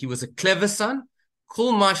a clever son.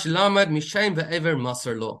 Kol mash lamad mishaim ve'ever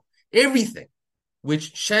masar lo. Everything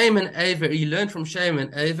which Shem and Aver, he learned from Shem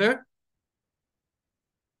and Aver,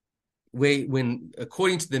 when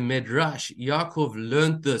according to the Midrash, Yaakov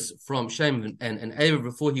learned this from Shem and Aver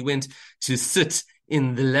before he went to sit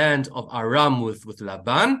in the land of Aram with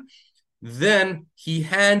Laban, then he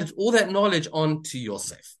handed all that knowledge on to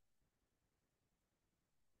Yosef.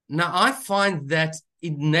 Now, I find that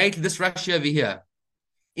innately, this Rashi over here,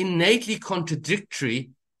 innately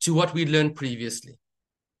contradictory to what we learned previously.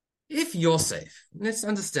 If Yosef, let's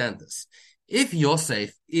understand this, if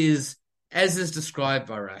Yosef is, as is described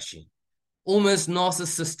by Rashi, almost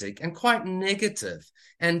narcissistic and quite negative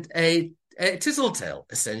and a tattletale,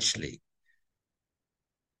 essentially,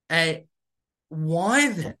 why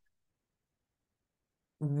then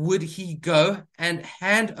would he go and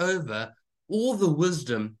hand over all the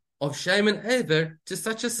wisdom of Shem and Aver to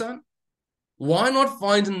such a son? Why not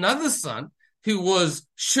find another son who was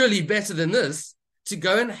surely better than this to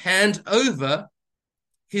go and hand over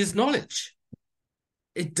his knowledge?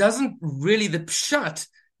 It doesn't really, the pshat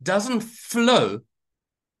doesn't flow,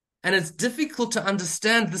 and it's difficult to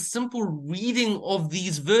understand the simple reading of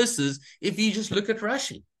these verses if you just look at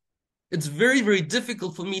Rashi. It's very, very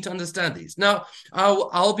difficult for me to understand these. Now,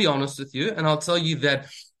 I'll be honest with you, and I'll tell you that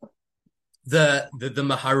the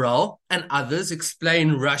Maharal and others explain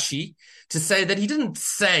Rashi to say that he didn't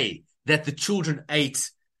say that the children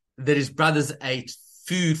ate, that his brothers ate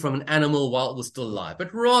food from an animal while it was still alive,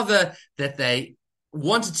 but rather that they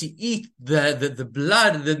wanted to eat the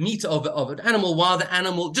blood, the meat of an animal while the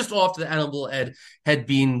animal, just after the animal had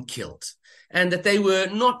been killed. And that they were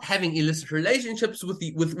not having illicit relationships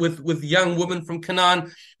with young women from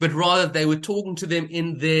Canaan, but rather they were talking to them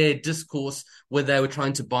in their discourse where they were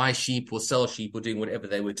trying to buy sheep or sell sheep or doing whatever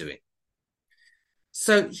they were doing.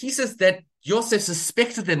 So he says that Yosef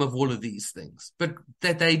suspected them of all of these things, but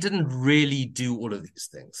that they didn't really do all of these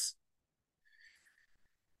things.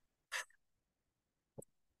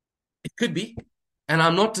 It could be, and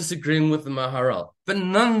I'm not disagreeing with the Maharal, but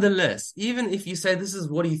nonetheless, even if you say this is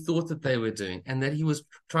what he thought that they were doing, and that he was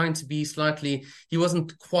trying to be he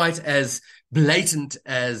wasn't quite as blatant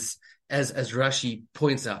as Rashi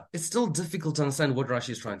points out, it's still difficult to understand what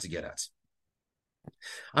Rashi is trying to get at.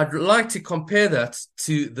 I'd like to compare that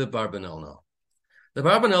to the Abarbanel now. The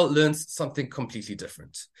Abarbanel learns something completely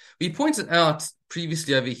different. We pointed out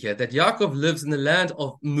previously over here that Yaakov lives in the land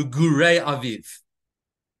of Mugurei Aviv.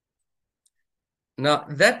 Now,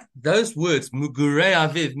 those words, Mugurei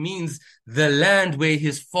Aviv, means the land where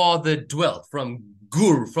his father dwelt, from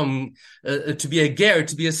gur, to be a ger,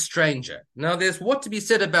 to be a stranger. Now, there's what to be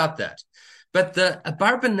said about that. But the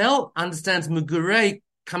Abarbanel understands Mugurei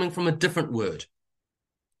coming from a different word.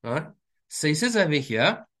 All right? So he says over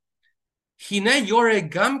here, Hine yore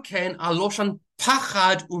gam ken aloshan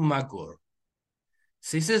pachad umagur.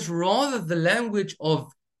 So he says, rather the language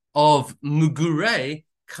of Mugurei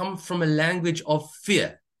come from a language of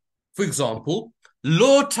fear. For example,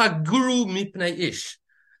 lo taguru mipnei ish.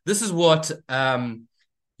 This is what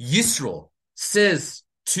Yisro says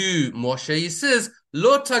to Moshe. He says,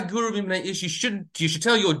 lo taguru mipnei ish. You should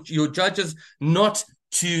tell your judges not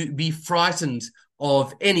to be frightened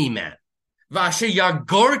of any man. Vashe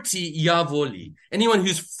yagorti yavoli. Anyone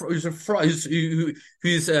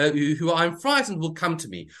who I'm frightened will come to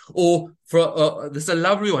me. Or this is a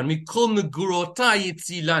lovely one. Mikol megurota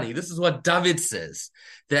yitzilani. This is what David says,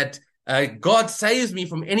 that God saves me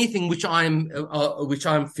from anything which I'm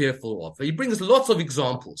fearful of. He brings lots of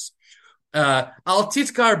examples. Al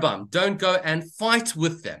titkarbam. Don't go and fight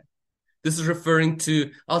with them. This is referring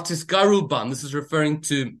to al tisgarubam. This is referring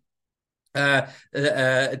to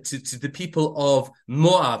the people of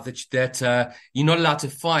Moab, that you're not allowed to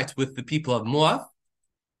fight with the people of Moab.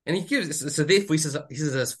 And therefore he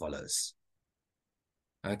says as follows.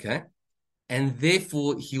 Okay. And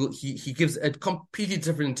therefore he gives a completely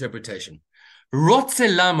different interpretation. Rotze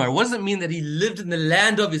lamar, what does it mean that he lived in the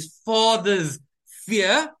land of his father's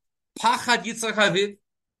fear? Pachad Yitzchak Aviv,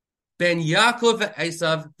 ben Yaakov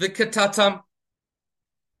Esav v'katatam.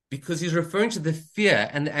 Because he's referring to the fear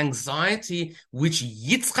and the anxiety which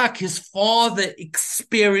Yitzchak, his father,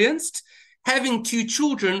 experienced, having two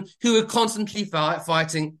children who were constantly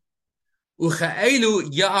fighting.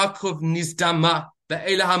 Uchaelu Yaakov nizdama.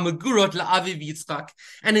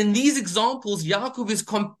 And in these examples, Yaakov is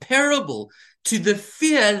comparable to the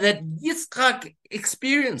fear that Yitzchak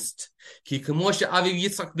experienced. Just like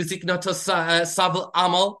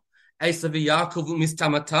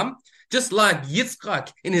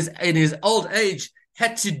Yitzchak in his old age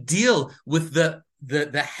had to deal with the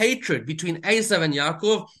hatred between Esav and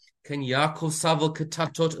Yaakov, can Yaakov savel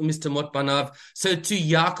ketatot umistamot banav? So too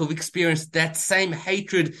Yaakov experienced that same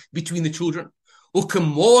hatred between the children.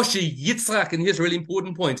 Yitzchak, and here's a really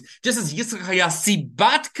important point, just as Yitzchak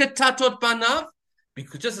hayasibat ketatot banav,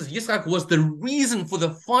 because just as Yitzchak was the reason for the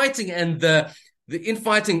fighting and the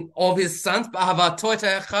infighting of his sons,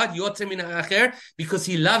 because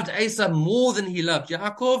he loved Esau more than he loved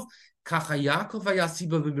Yaakov, so to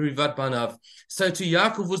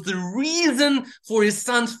Yaakov was the reason for his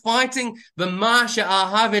sons fighting,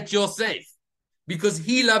 Yosef, because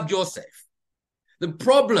he loved Yosef. The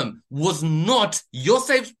problem was not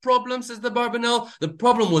Yosef's problem, says the Abarbanel. The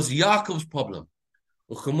problem was Yaakov's problem.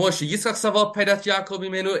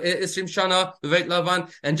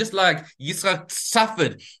 And just like Yitzchak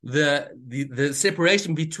suffered the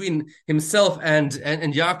separation between himself and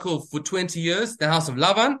Yaakov for 20 years, the house of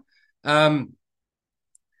Lavan,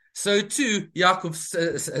 so too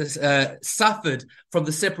Yaakov suffered from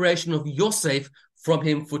the separation of Yosef from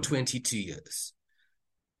him for 22 years.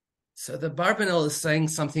 So the Abarbanel is saying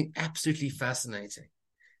something absolutely fascinating.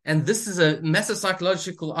 And this is a massive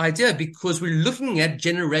psychological idea because we're looking at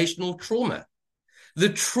generational trauma. The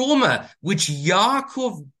trauma which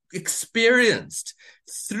Yaakov experienced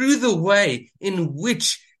through the way in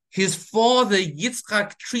which his father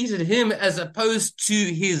Yitzchak treated him as opposed to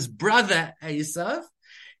his brother Esav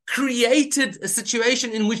created a situation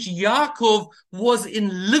in which Yaakov was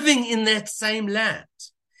living in that same land.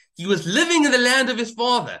 He was living in the land of his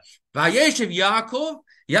father. Vayeshev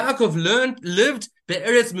Yaakov lived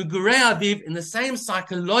be'eretz mugurei aviv in the same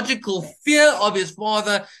psychological fear of his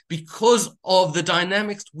father because of the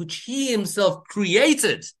dynamics which he himself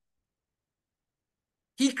created.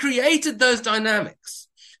 He created those dynamics,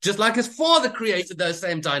 just like his father created those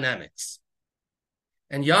same dynamics.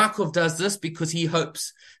 And Yaakov does this because he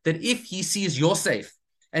hopes that if he sees Yosef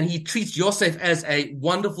and he treats Yosef as a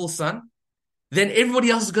wonderful son, then everybody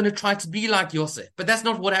else is going to try to be like Yosef. But that's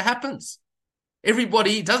not what happens.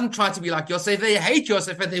 Everybody doesn't try to be like Yosef. They hate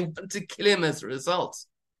Yosef and they want to kill him as a result.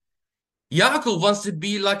 Yaakov wants to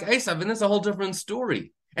be like Esav, and that's a whole different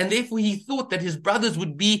story. And therefore he thought that his brothers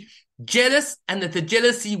would be jealous and that the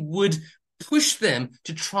jealousy would push them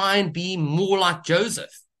to try and be more like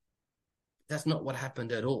Joseph. That's not what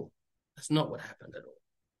happened at all. That's not what happened at all.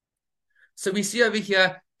 So we see over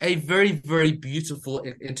here a very, very beautiful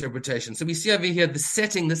interpretation. So we see over here the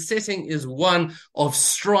setting. The setting is one of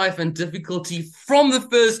strife and difficulty from the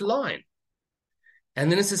first line.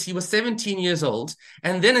 And then it says he was 17 years old.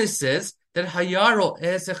 And then it says that Hayaro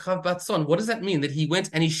Esechav Batson. What does that mean? That he went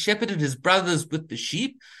and he shepherded his brothers with the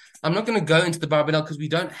sheep. I'm not going to go into the Abarbanel because we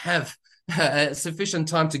don't have sufficient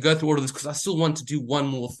time to go through all of this because I still want to do one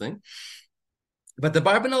more thing. But the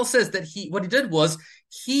Abarbanel says that what he did was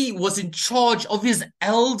he was in charge of his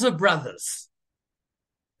elder brothers.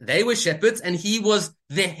 They were shepherds and he was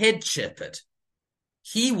their head shepherd.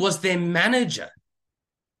 He was their manager.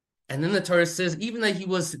 And then the Torah says, even though he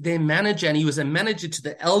was their manager and he was a manager to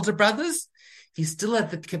the elder brothers, he still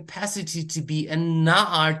had the capacity to be a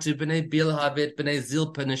na'ar to B'nai Bilhavet, B'nai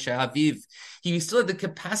Zilpa, Neshaviv. He still had the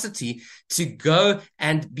capacity to go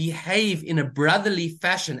and behave in a brotherly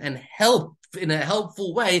fashion and help in a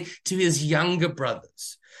helpful way to his younger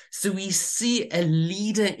brothers. So we see a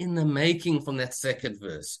leader in the making from that second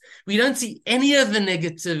verse. We don't see any of the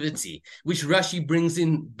negativity which Rashi brings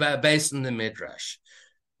in based on the Midrash.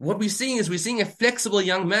 What we're seeing is a flexible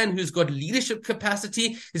young man who's got leadership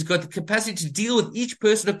capacity. He's got the capacity to deal with each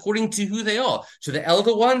person according to who they are. To the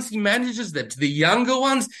elder ones, he manages them. To the younger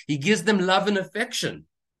ones, he gives them love and affection.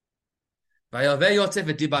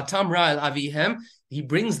 He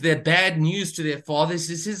brings their bad news to their father. He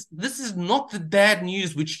says, this is not the bad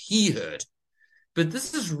news which he heard, but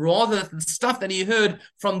this is rather the stuff that he heard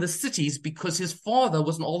from the cities because his father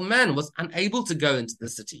was an old man, was unable to go into the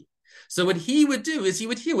city. So what he would do is he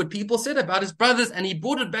would hear what people said about his brothers and he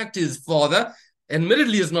brought it back to his father.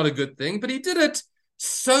 Admittedly, it's not a good thing, but he did it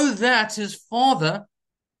so that his father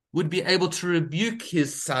would be able to rebuke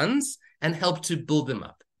his sons and help to build them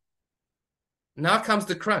up. Now comes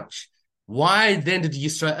the crunch. Why then did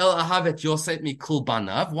Yisrael ahavet Yosef mikol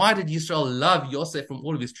banav? Why did Yisrael love Yosef from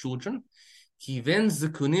all of his children? Kiven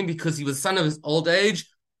zekunim, because he was son of his old age.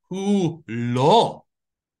 Who lo?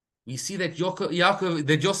 We see that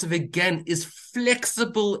Joseph again is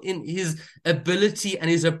flexible in his ability and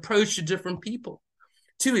his approach to different people.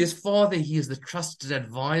 To his father, he is the trusted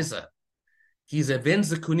advisor. He's a ben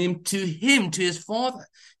zekunim to him, to his father.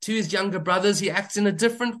 To his younger brothers, he acts in a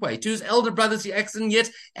different way. To his elder brothers, he acts in yet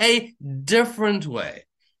a different way.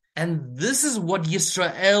 And this is what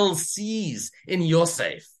Yisrael sees in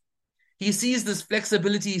Yosef. He sees this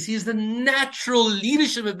flexibility. He sees the natural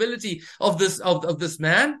leadership ability of this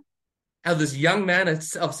man, of this young man of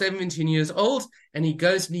 17 years old. And he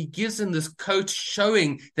goes and he gives him this coat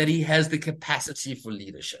showing that he has the capacity for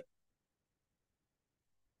leadership.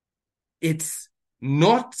 It's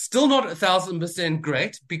still not 1,000%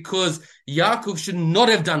 great, because Yaakov should not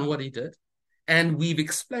have done what he did. And we've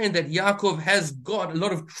explained that Yaakov has got a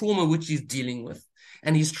lot of trauma which he's dealing with.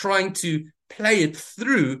 And he's trying to play it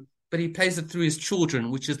through, but he plays it through his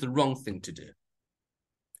children, which is the wrong thing to do.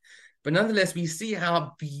 But nonetheless, we see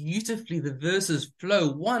how beautifully the verses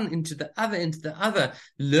flow one into the other,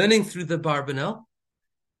 learning through the Abarbanel,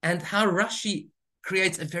 and how Rashi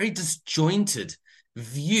creates a very disjointed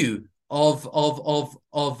view of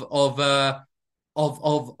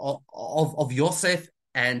Yosef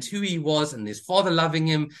and who he was, and his father loving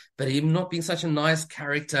him, but him not being such a nice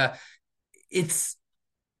character. It's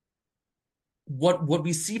what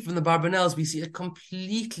we see from the Abarbanel is we see a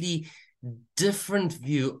completely different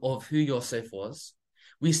view of who Yosef was.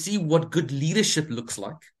 We see what good leadership looks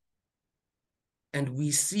like. And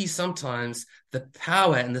we see sometimes the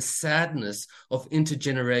power and the sadness of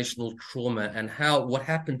intergenerational trauma, and how what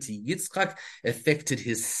happened to Yitzchak affected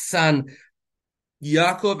his son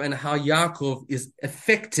Yaakov, and how Yaakov is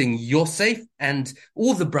affecting Yosef and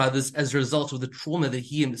all the brothers as a result of the trauma that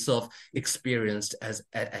he himself experienced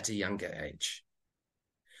at a younger age.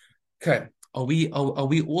 Okay, are we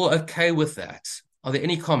all okay with that? Are there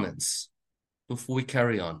any comments before we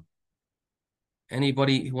carry on?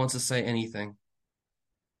 Anybody who wants to say anything?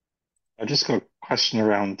 I just got a question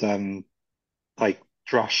around like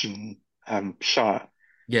drush and pshat,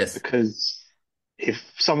 Yes. because if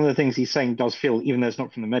some of the things he's saying does feel, even though it's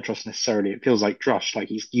not from the Medrash necessarily, it feels like drush, like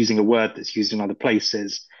he's using a word that's used in other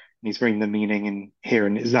places and he's bringing the meaning in here.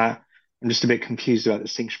 And is that, I'm just a bit confused about the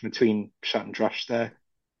distinction between pshat and drush there.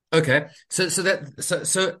 Okay. So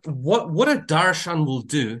what a darshan will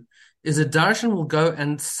do is a darshan will go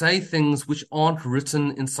and say things which aren't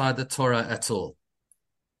written inside the Torah at all.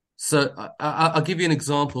 So I'll give you an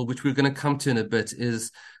example, which we're going to come to in a bit.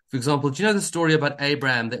 Is, for example, do you know the story about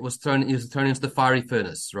Abraham that was thrown into the fiery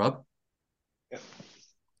furnace, Rob? Yeah.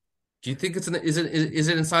 Do you think is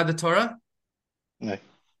it inside the Torah? No.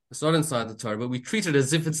 It's not inside the Torah, but we treat it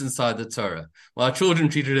as if it's inside the Torah. Well, our children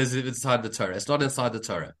treat it as if it's inside the Torah. It's not inside the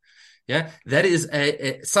Torah. Yeah, that is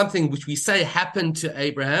something which we say happened to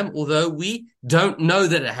Abraham, although we don't know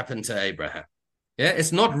that it happened to Abraham. Yeah,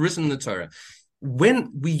 it's not written in the Torah.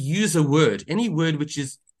 When we use a word, any word which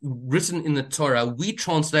is written in the Torah, we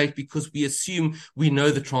translate because we assume we know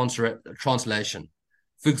the translation.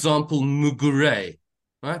 For example, mugurei,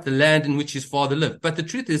 right? The land in which his father lived. But the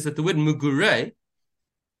truth is that the word mugurei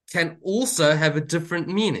can also have a different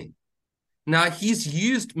meaning. Now, he's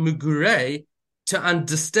used mugurei to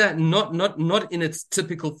understand, not in its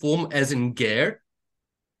typical form as in ger,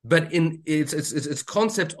 but in its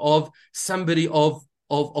concept of somebody of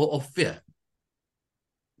fear.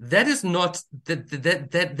 That is not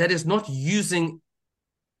that is not using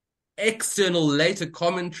external later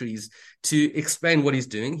commentaries to explain what he's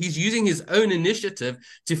doing. He's using his own initiative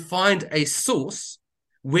to find a source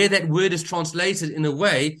where that word is translated in a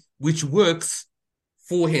way which works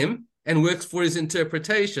for him and works for his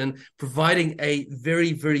interpretation, providing a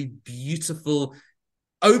very, very beautiful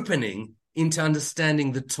opening into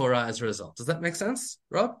understanding the Torah as a result. Does that make sense,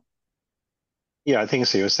 Rob? Yeah, I think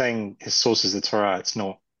so. You're saying his source is the Torah. It's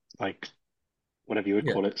not like whatever you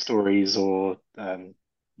would call it, stories or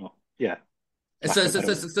not. Yeah. So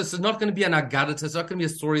it's not going to be an Agadah. It's not going to be a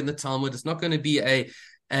story in the Talmud. It's not going to be a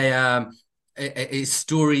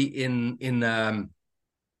story in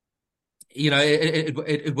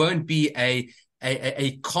it won't be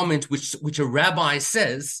a comment which a rabbi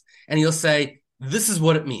says, and he'll say, this is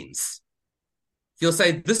what it means. He'll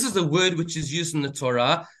say, this is the word which is used in the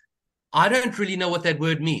Torah. I don't really know what that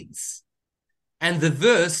word means. And the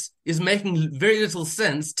verse is making very little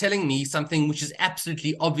sense, telling me something which is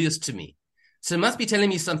absolutely obvious to me. So it must be telling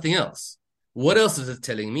me something else. What else is it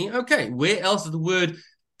telling me? Okay, where else is the word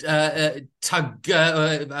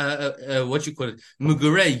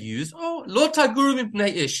mugurei used? Oh, lo taguru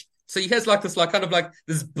mipnei ish. So he has like this,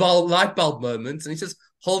 this light bulb moment, and he says,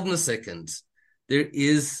 hold on a second. There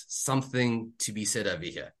is something to be said over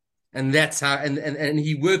here. And that's how, and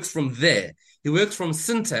he works from there. He works from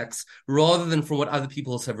syntax rather than from what other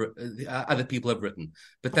people have written.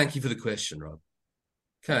 But thank you for the question, Rob.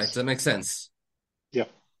 Okay, does that make sense? Yeah.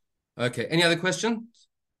 Okay. Any other questions?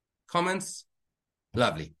 Comments?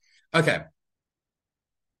 Lovely. Okay.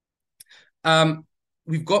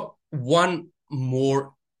 We've got one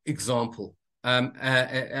more example.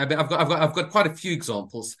 I've got quite a few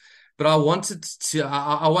examples, but I want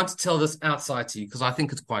to tell this outside to you because I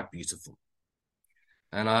think it's quite beautiful,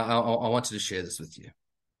 and I wanted to share this with you.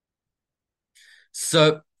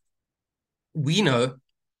 So we know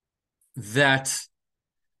that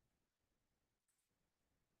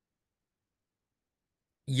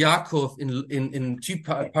Yaakov in two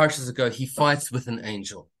parshas ago, he fights with an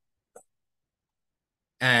angel.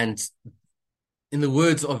 And in the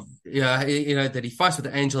words of, that he fights with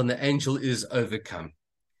the angel and the angel is overcome.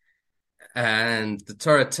 And the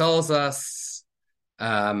Torah tells us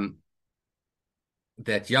that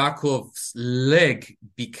Yaakov's leg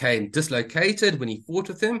became dislocated when he fought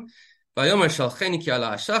with him. Then you asked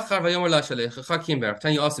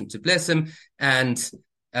him to bless him, and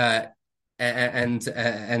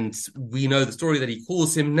we know the story that he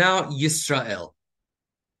calls him now Yisrael.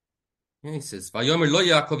 He says, "Vayomer lo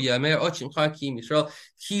Yaakov yamer ot shimcha ki Yisrael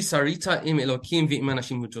ki sarita im Elokim v'im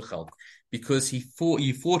anashim hutuchel," because you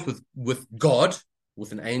fought with God,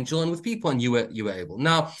 with an angel, and with people, and you were able.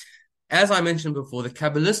 Now, as I mentioned before, the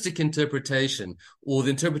Kabbalistic interpretation, or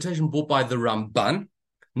the interpretation brought by the Ramban,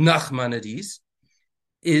 Nachmanides,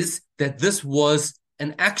 is that this was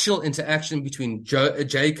an actual interaction between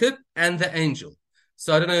Jacob and the angel.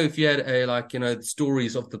 So I don't know if you had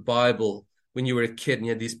stories of the Bible when you were a kid and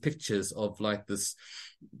you had these pictures of like this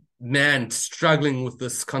man struggling with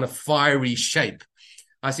this kind of fiery shape.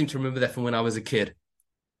 I seem to remember that from when I was a kid.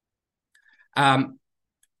 But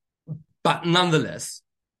nonetheless,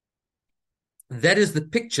 that is the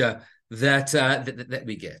picture that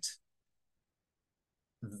we get.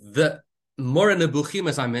 The Moreh Nebuchim,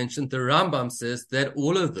 as I mentioned, the Rambam says that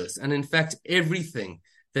all of this, and in fact everything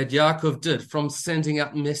that Yaakov did, from sending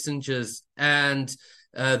out messengers and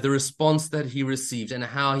the response that he received, and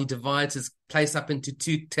how he divides his place up into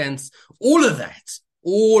two tents, all of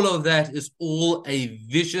that is all a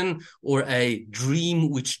vision or a dream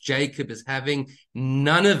which Jacob is having.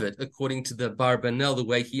 None of it, according to the Abarbanel, the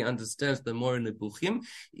way he understands the Moreh Nebuchim,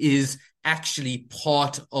 is actually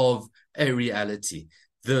part of a reality.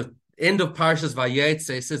 The end of Parshas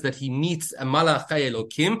Vayetze says that he meets a Malachai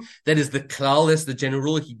Elokim, that is the klal, that's the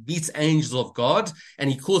general. He meets angels of God, and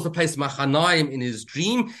he calls the place Machanaim in his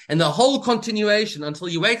dream, and the whole continuation until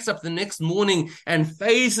he wakes up the next morning and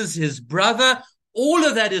faces his brother. All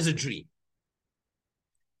of that is a dream.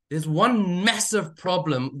 There's one massive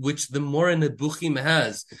problem which the Moreh Nebuchim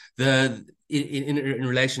has in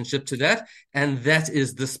relationship to that, and that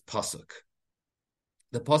is this pasuk.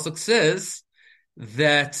 The pasuk says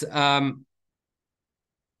that and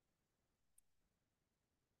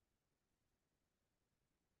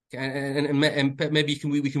maybe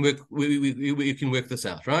we can work this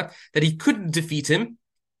out, right? That he couldn't defeat him,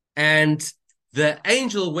 and the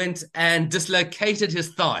angel went and dislocated his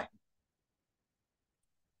thigh.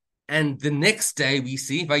 And the next day we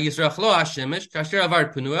see, he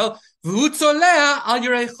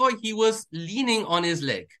was leaning on his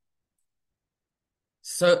leg.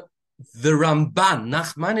 So the Ramban,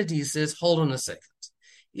 Nachmanides, says, hold on a second.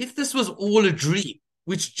 If this was all a dream,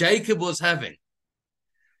 which Jacob was having,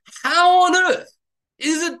 how on earth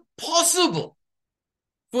is it possible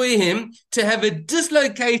for him to have a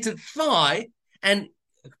dislocated thigh and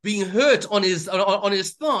being hurt on his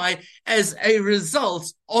thigh as a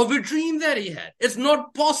result of a dream that he had? It's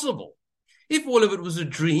not possible. If all of it was a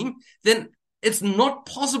dream, then it's not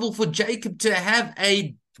possible for Jacob to have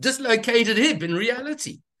a dislocated hip in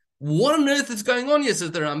reality. What on earth is going on here,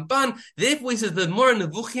 says the Ramban. Therefore, he says the Moreh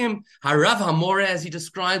Nebuchim, Harav HaMoreh, as he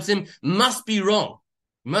describes him, must be wrong,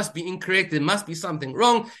 must be incorrect. There must be something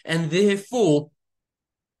wrong, and therefore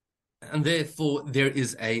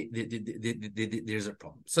there's a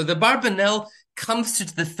problem. So the Abarbanel comes to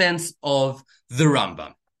the defense of the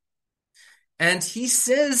Rambam, and he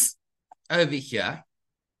says over here,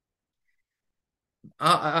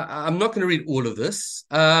 I'm not going to read all of this.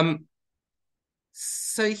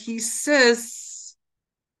 So he says,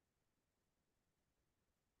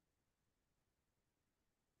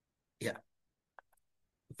 yeah.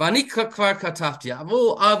 Vanika kvar katafti. I've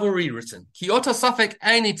all rewritten. Ki ota safek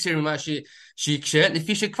eini tiruma shikshet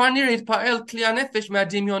lefi shekvar nirit pa'el kli hanefesh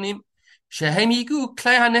ma'adimyonim shehem yigu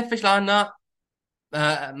klei hanefesh la'ana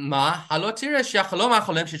מה? הלא תראה שהחלום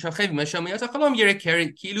החולם ששוכב משומע החלום יראה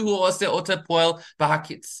כאילו הוא עושה אותה פועל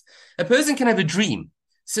בהקיץ. A person can have a dream,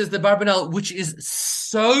 says the Barbanel, which is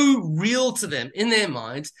so real to them in their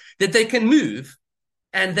minds that they can move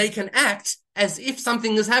and they can act as if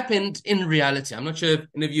something has happened in reality. I'm not sure if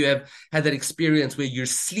any of you have had that experience where you're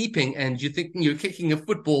sleeping and you're thinking you're kicking a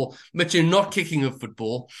football, but you're not kicking a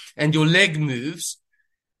football and your leg moves.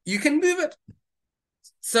 You can move it.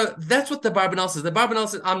 So that's what the Barbanel says. The Barbanel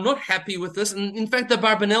says, I'm not happy with this. And in fact, the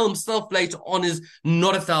Barbanel himself later on is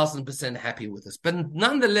not 1,000% happy with this. But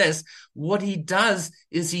nonetheless, what he does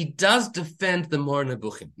is he does defend the Moreh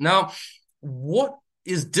Nevuchim. Now, what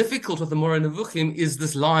is difficult with the Moreh Nevuchim is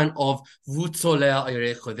this line of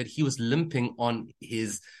that he was limping on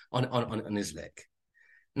his leg.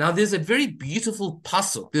 Now, there's a very beautiful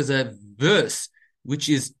pasuk. There's a verse which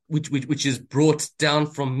is brought down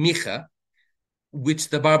from Micha, which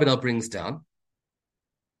the Barbanel brings down.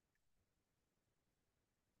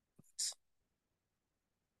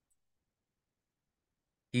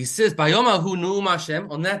 He says, "Bayoma hu nu'um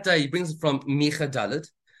Hashem." On that day, he brings it from Micha Dalet.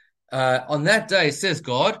 On that day, it says,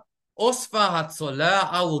 God, Osfa Hatzolah,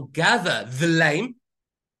 I will gather the lame.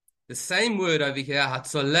 The same word over here,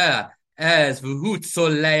 Hatzolah, as Vuhu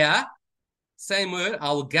Tzolea. Same word,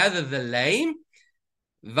 I will gather the lame.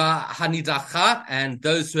 V'hanidacha, and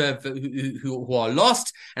those who are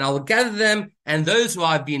lost, and I will gather them, and those who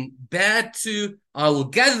I've been bad to, I will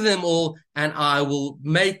gather them all, and I will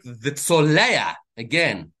make the Tzolea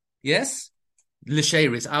again. Yes?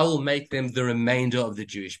 L'sheiris, I will make them the remainder of the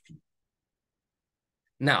Jewish people.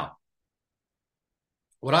 Now,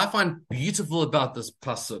 what I find beautiful about this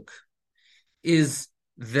pasuk is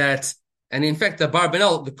that, and in fact, the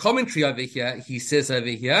Barbanel, the commentary over here, he says over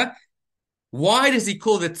here, why does he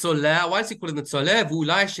call it Tzoleh? Why does he call it Tzoleh?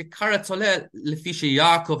 V'ulai shekara Tzoleh lefi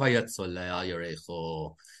sheYaakov hayat Tzoleh al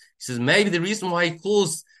Yerecho. He says maybe the reason why he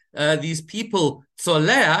calls these people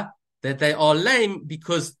Tzoleh, that they are lame,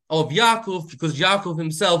 because of Yaakov, because Yaakov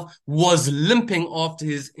himself was limping after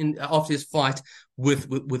his fight with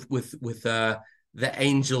the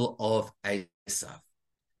angel of Esav.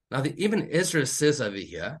 Now, even Ezra says over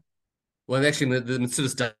here, well, actually, the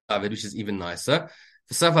Metzudas David, which is even nicer,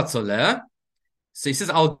 V'safat Tzoleh. So he says,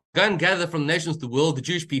 I'll go and gather from the nations of the world, the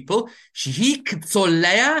Jewish people.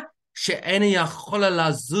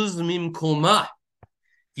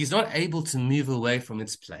 He's not able to move away from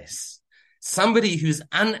its place. Somebody who's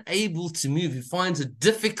unable to move, who finds it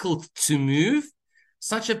difficult to move,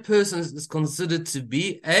 such a person is considered to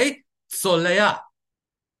be a tzoleah.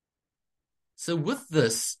 So with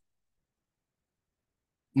this,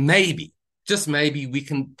 maybe, just maybe, we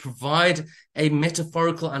can provide a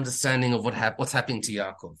metaphorical understanding of what's happening to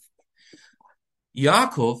Yaakov.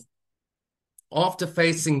 Yaakov, after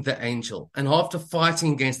facing the angel and after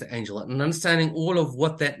fighting against the angel and understanding all of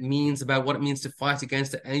what that means, about what it means to fight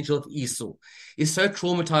against the angel of Esau, is so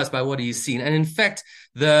traumatized by what he's seen. And in fact,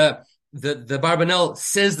 the Barbanel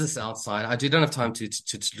says this outside. I don't have time to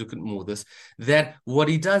look at more of this, that what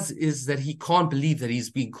he does is that he can't believe that he's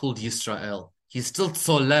being called Yisrael. He's still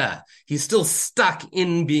Tzoleh. He's still stuck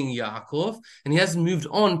in being Yaakov, and he hasn't moved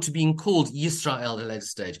on to being called Yisrael at a later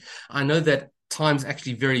stage. I know that time's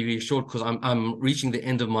actually very, very short because I'm reaching the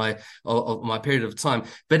end of my period of time.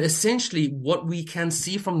 But essentially, what we can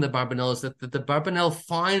see from the Barbanel is that the Barbanel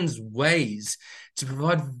finds ways to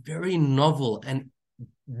provide very novel and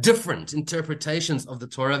different interpretations of the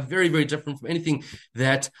Torah, very, very different from anything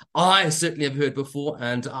that I certainly have heard before.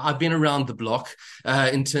 And I've been around the block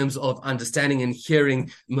in terms of understanding and hearing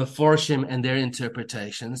Meforshim and their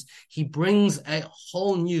interpretations. He brings a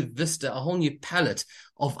whole new vista, a whole new palette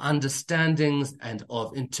of understandings and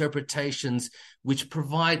of interpretations, which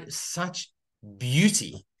provide such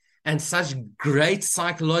beauty and such great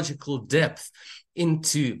psychological depth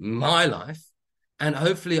into my life. And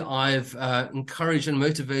hopefully I've encouraged and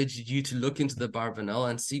motivated you to look into the Barbanel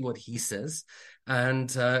and see what he says. And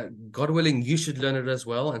God willing, you should learn it as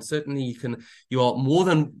well. And certainly you are more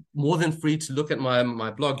than free to look at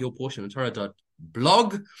my blog, Your Portion of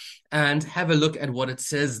Torah.blog, and have a look at what it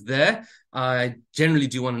says there. I generally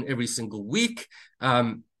do one every single week.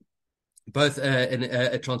 Both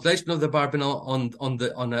a translation of the Barbanel on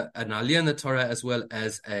an Aliyah in the Torah, as well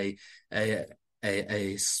as a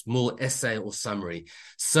small essay or summary.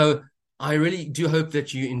 So I really do hope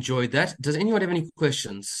that you enjoyed that. Does anyone have any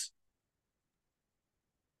questions?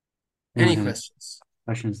 Any questions?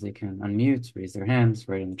 Questions, they can unmute, raise their hands,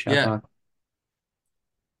 write in the chat box.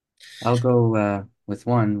 I'll go with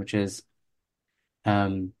one, which is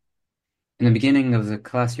in the beginning of the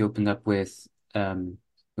class, you opened up with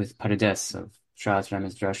Pardes of Shas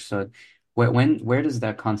Remez Drash Sod. Where does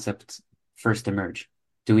that concept first emerge?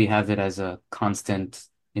 Do we have it as a constant,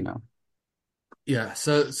 you know? Yeah,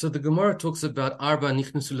 so the Gemara talks about Arba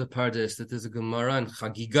Nichnasu Pardes, that there's a Gemara in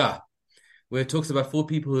Chagiga, where it talks about four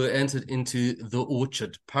people who entered into the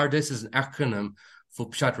orchard. Pardes is an acronym for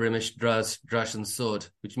Pshat, Remesh, Drash, and Sod,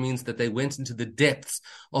 which means that they went into the depths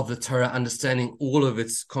of the Torah, understanding all of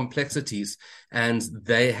its complexities, and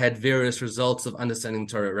they had various results of understanding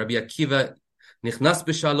Torah. Rabbi Akiva Nichnas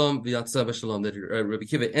b'shalom v'yatza b'shalom, that Rabbi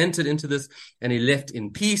Akiva entered into this and he left in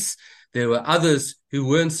peace. There were others who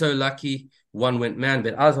weren't so lucky. One went man,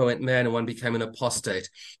 but Azar went man, and one became an apostate.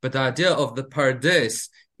 But the idea of the Pardes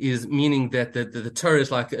is meaning that the Torah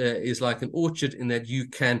is like an orchard, in that you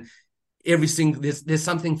can there's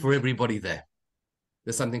something for everybody there.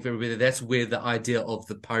 There's something for everybody there. That's where the idea of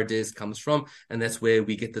the Pardes comes from, and that's where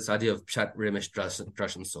we get this idea of Pshat, Remesh,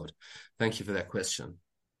 Drash, and Sod. Thank you for that question.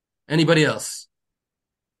 Anybody else?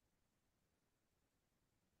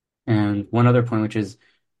 And one other point, which is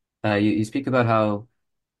you speak about how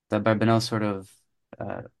the Abarbanel sort of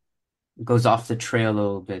uh, goes off the trail a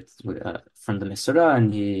little bit from the Mesorah,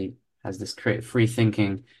 and he has this free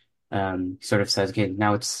thinking. He sort of says, "Okay,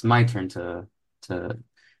 now it's my turn to to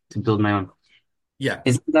build my own." Yeah.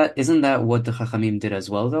 Isn't that what the Chachamim did as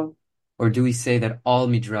well, though? Or do we say that all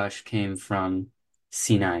Midrash came from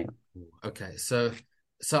Sinai? Okay. So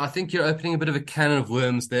I think you're opening a bit of a can of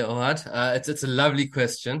worms there, Ohad. It's a lovely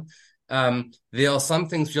question. There are some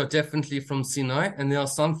things which are definitely from Sinai, and there are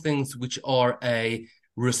some things which are a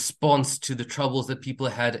response to the troubles that people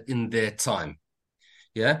had in their time.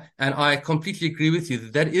 Yeah, and I completely agree with you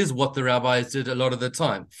that is what the rabbis did a lot of the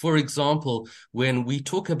time. For example, when we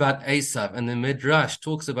talk about Esav, and the Midrash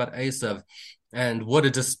talks about Esav and what a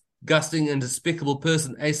disgusting and despicable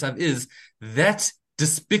person Esav is, that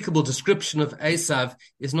despicable description of Esav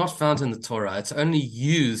is not found in the Torah. It's only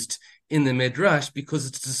used in the Midrash because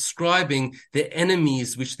it's describing the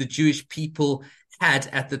enemies which the Jewish people had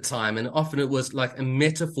at the time, and often it was like a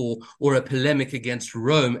metaphor or a polemic against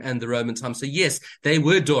Rome and the Roman time. So yes, they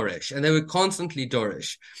were Dorish, and they were constantly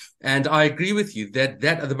Dorish. And I agree with you that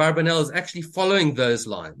the Abarbanel is actually following those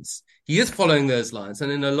lines. He is following those lines,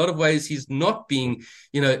 and in a lot of ways, he's not being,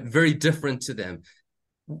 very different to them.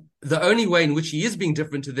 The only way in which he is being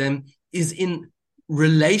different to them is in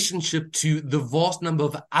relationship to the vast number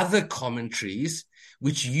of other commentaries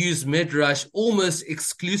which use Midrash almost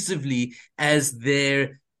exclusively as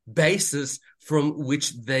their basis from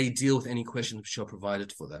which they deal with any questions which are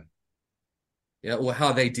provided for them. Yeah, or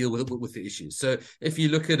how they deal with the issues. So if you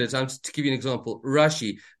look at it, to give you an example,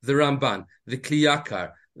 Rashi, the Ramban, the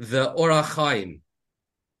Kliyakar, the Orach Chaim,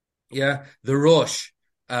 yeah, the Rosh,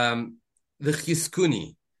 the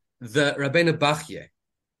Chizkuni, the Rabbeinu Bachye,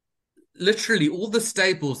 literally all the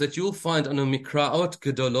staples that you'll find on a Mikraot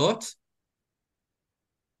Gedolot,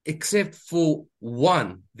 except for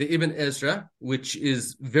one, the Ibn Ezra, which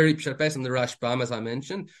is very based on the Rashbam, as I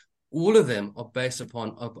mentioned. All of them are based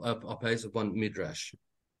upon Midrash.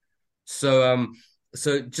 So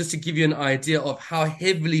just to give you an idea of how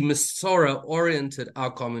heavily Masorah oriented our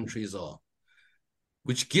commentaries are,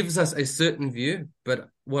 which gives us a certain view. But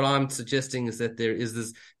what I'm suggesting is that there is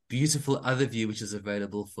this beautiful other view which is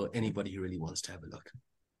available for anybody who really wants to have a look.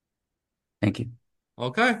 Thank you.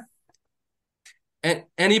 Okay. And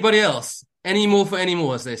anybody else? Any more,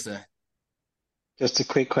 as they say? Just a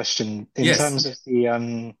quick question. In Yes. terms of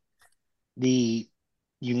the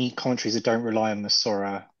unique commentaries that don't rely on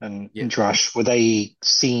Masorah and Drash, were they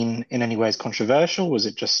seen in any way as controversial? Was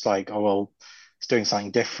it just like, oh, well, it's doing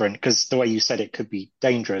something different? Because the way you said it could be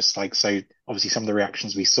dangerous. Like, so obviously some of the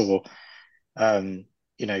reactions we saw, to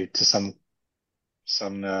some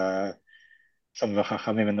of the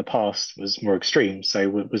Chachamim in the past was more extreme. So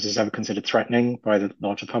was this ever considered threatening by the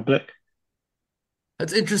larger public?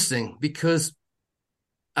 That's interesting because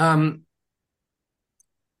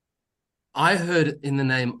I heard in the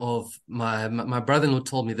name of my brother-in-law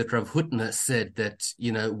told me that Rav Hutner said that,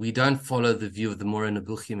 we don't follow the view of the Moreh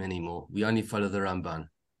Nebuchim anymore. We only follow the Ramban.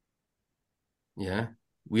 Yeah.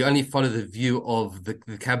 We only follow the view of the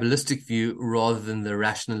Kabbalistic view rather than the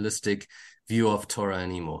rationalistic view of Torah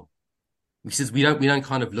anymore. He says we don't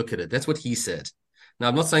kind of look at it. That's what he said. Now,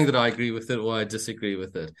 I'm not saying that I agree with it or I disagree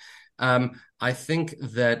with it. I think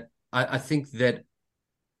that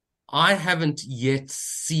I haven't yet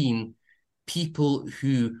seen people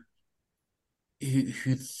who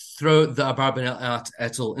throw the Abarbanel out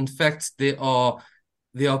at all. In fact, there are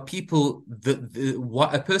people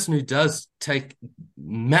a person who does take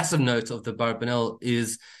massive note of the Abarbanel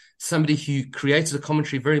is somebody who created a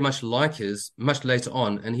commentary very much like his, much later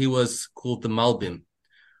on, and he was called the Malbim,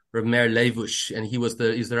 Rabbi Meir Levush, and he's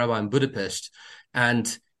the rabbi in Budapest,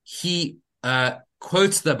 and he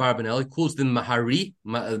quotes the Abarbanel. He calls them Marenu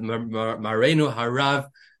Harav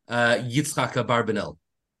Yitzchak Abarbanel,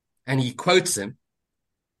 and he quotes him,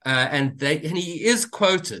 and he is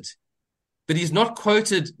quoted, but he's not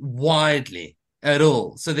quoted widely at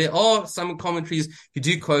all. So there are some commentaries who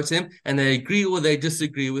do quote him and they agree or they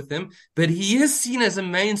disagree with him, but he is seen as a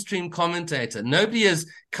mainstream commentator. Nobody has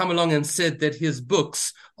come along and said that his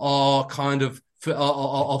books are kind of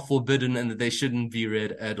are forbidden and that they shouldn't be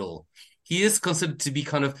read at all. He is considered to be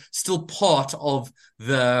kind of still part of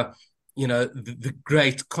the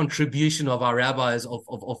great contribution of our rabbis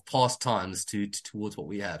of past times towards what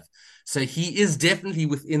we have. So he is definitely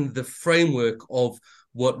within the framework of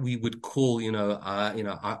what we would call,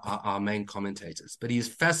 our main commentators. But he is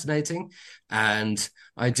fascinating, and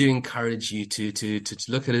I do encourage you to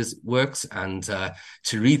look at his works and to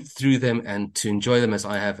read through them and to enjoy them as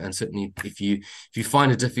I have. And certainly, if you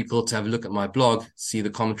find it difficult, to have a look at my blog, see the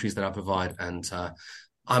commentaries that I provide, and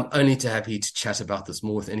I'm only too happy to chat about this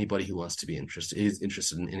more with anybody who wants to be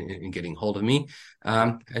interested in getting hold of me,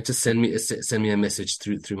 and just send me a message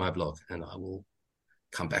through my blog, and I will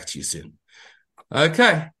come back to you soon.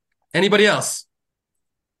 Okay. Anybody else?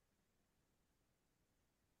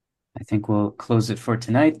 I think we'll close it for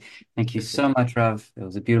tonight. Thank you so much, Rav. It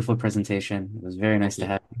was a beautiful presentation. It was very nice to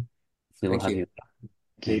have you. Hopefully we'll have you.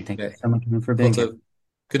 Okay. Thank you so much for being here.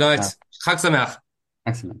 Good night. Chag Sameach.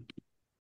 Excellent.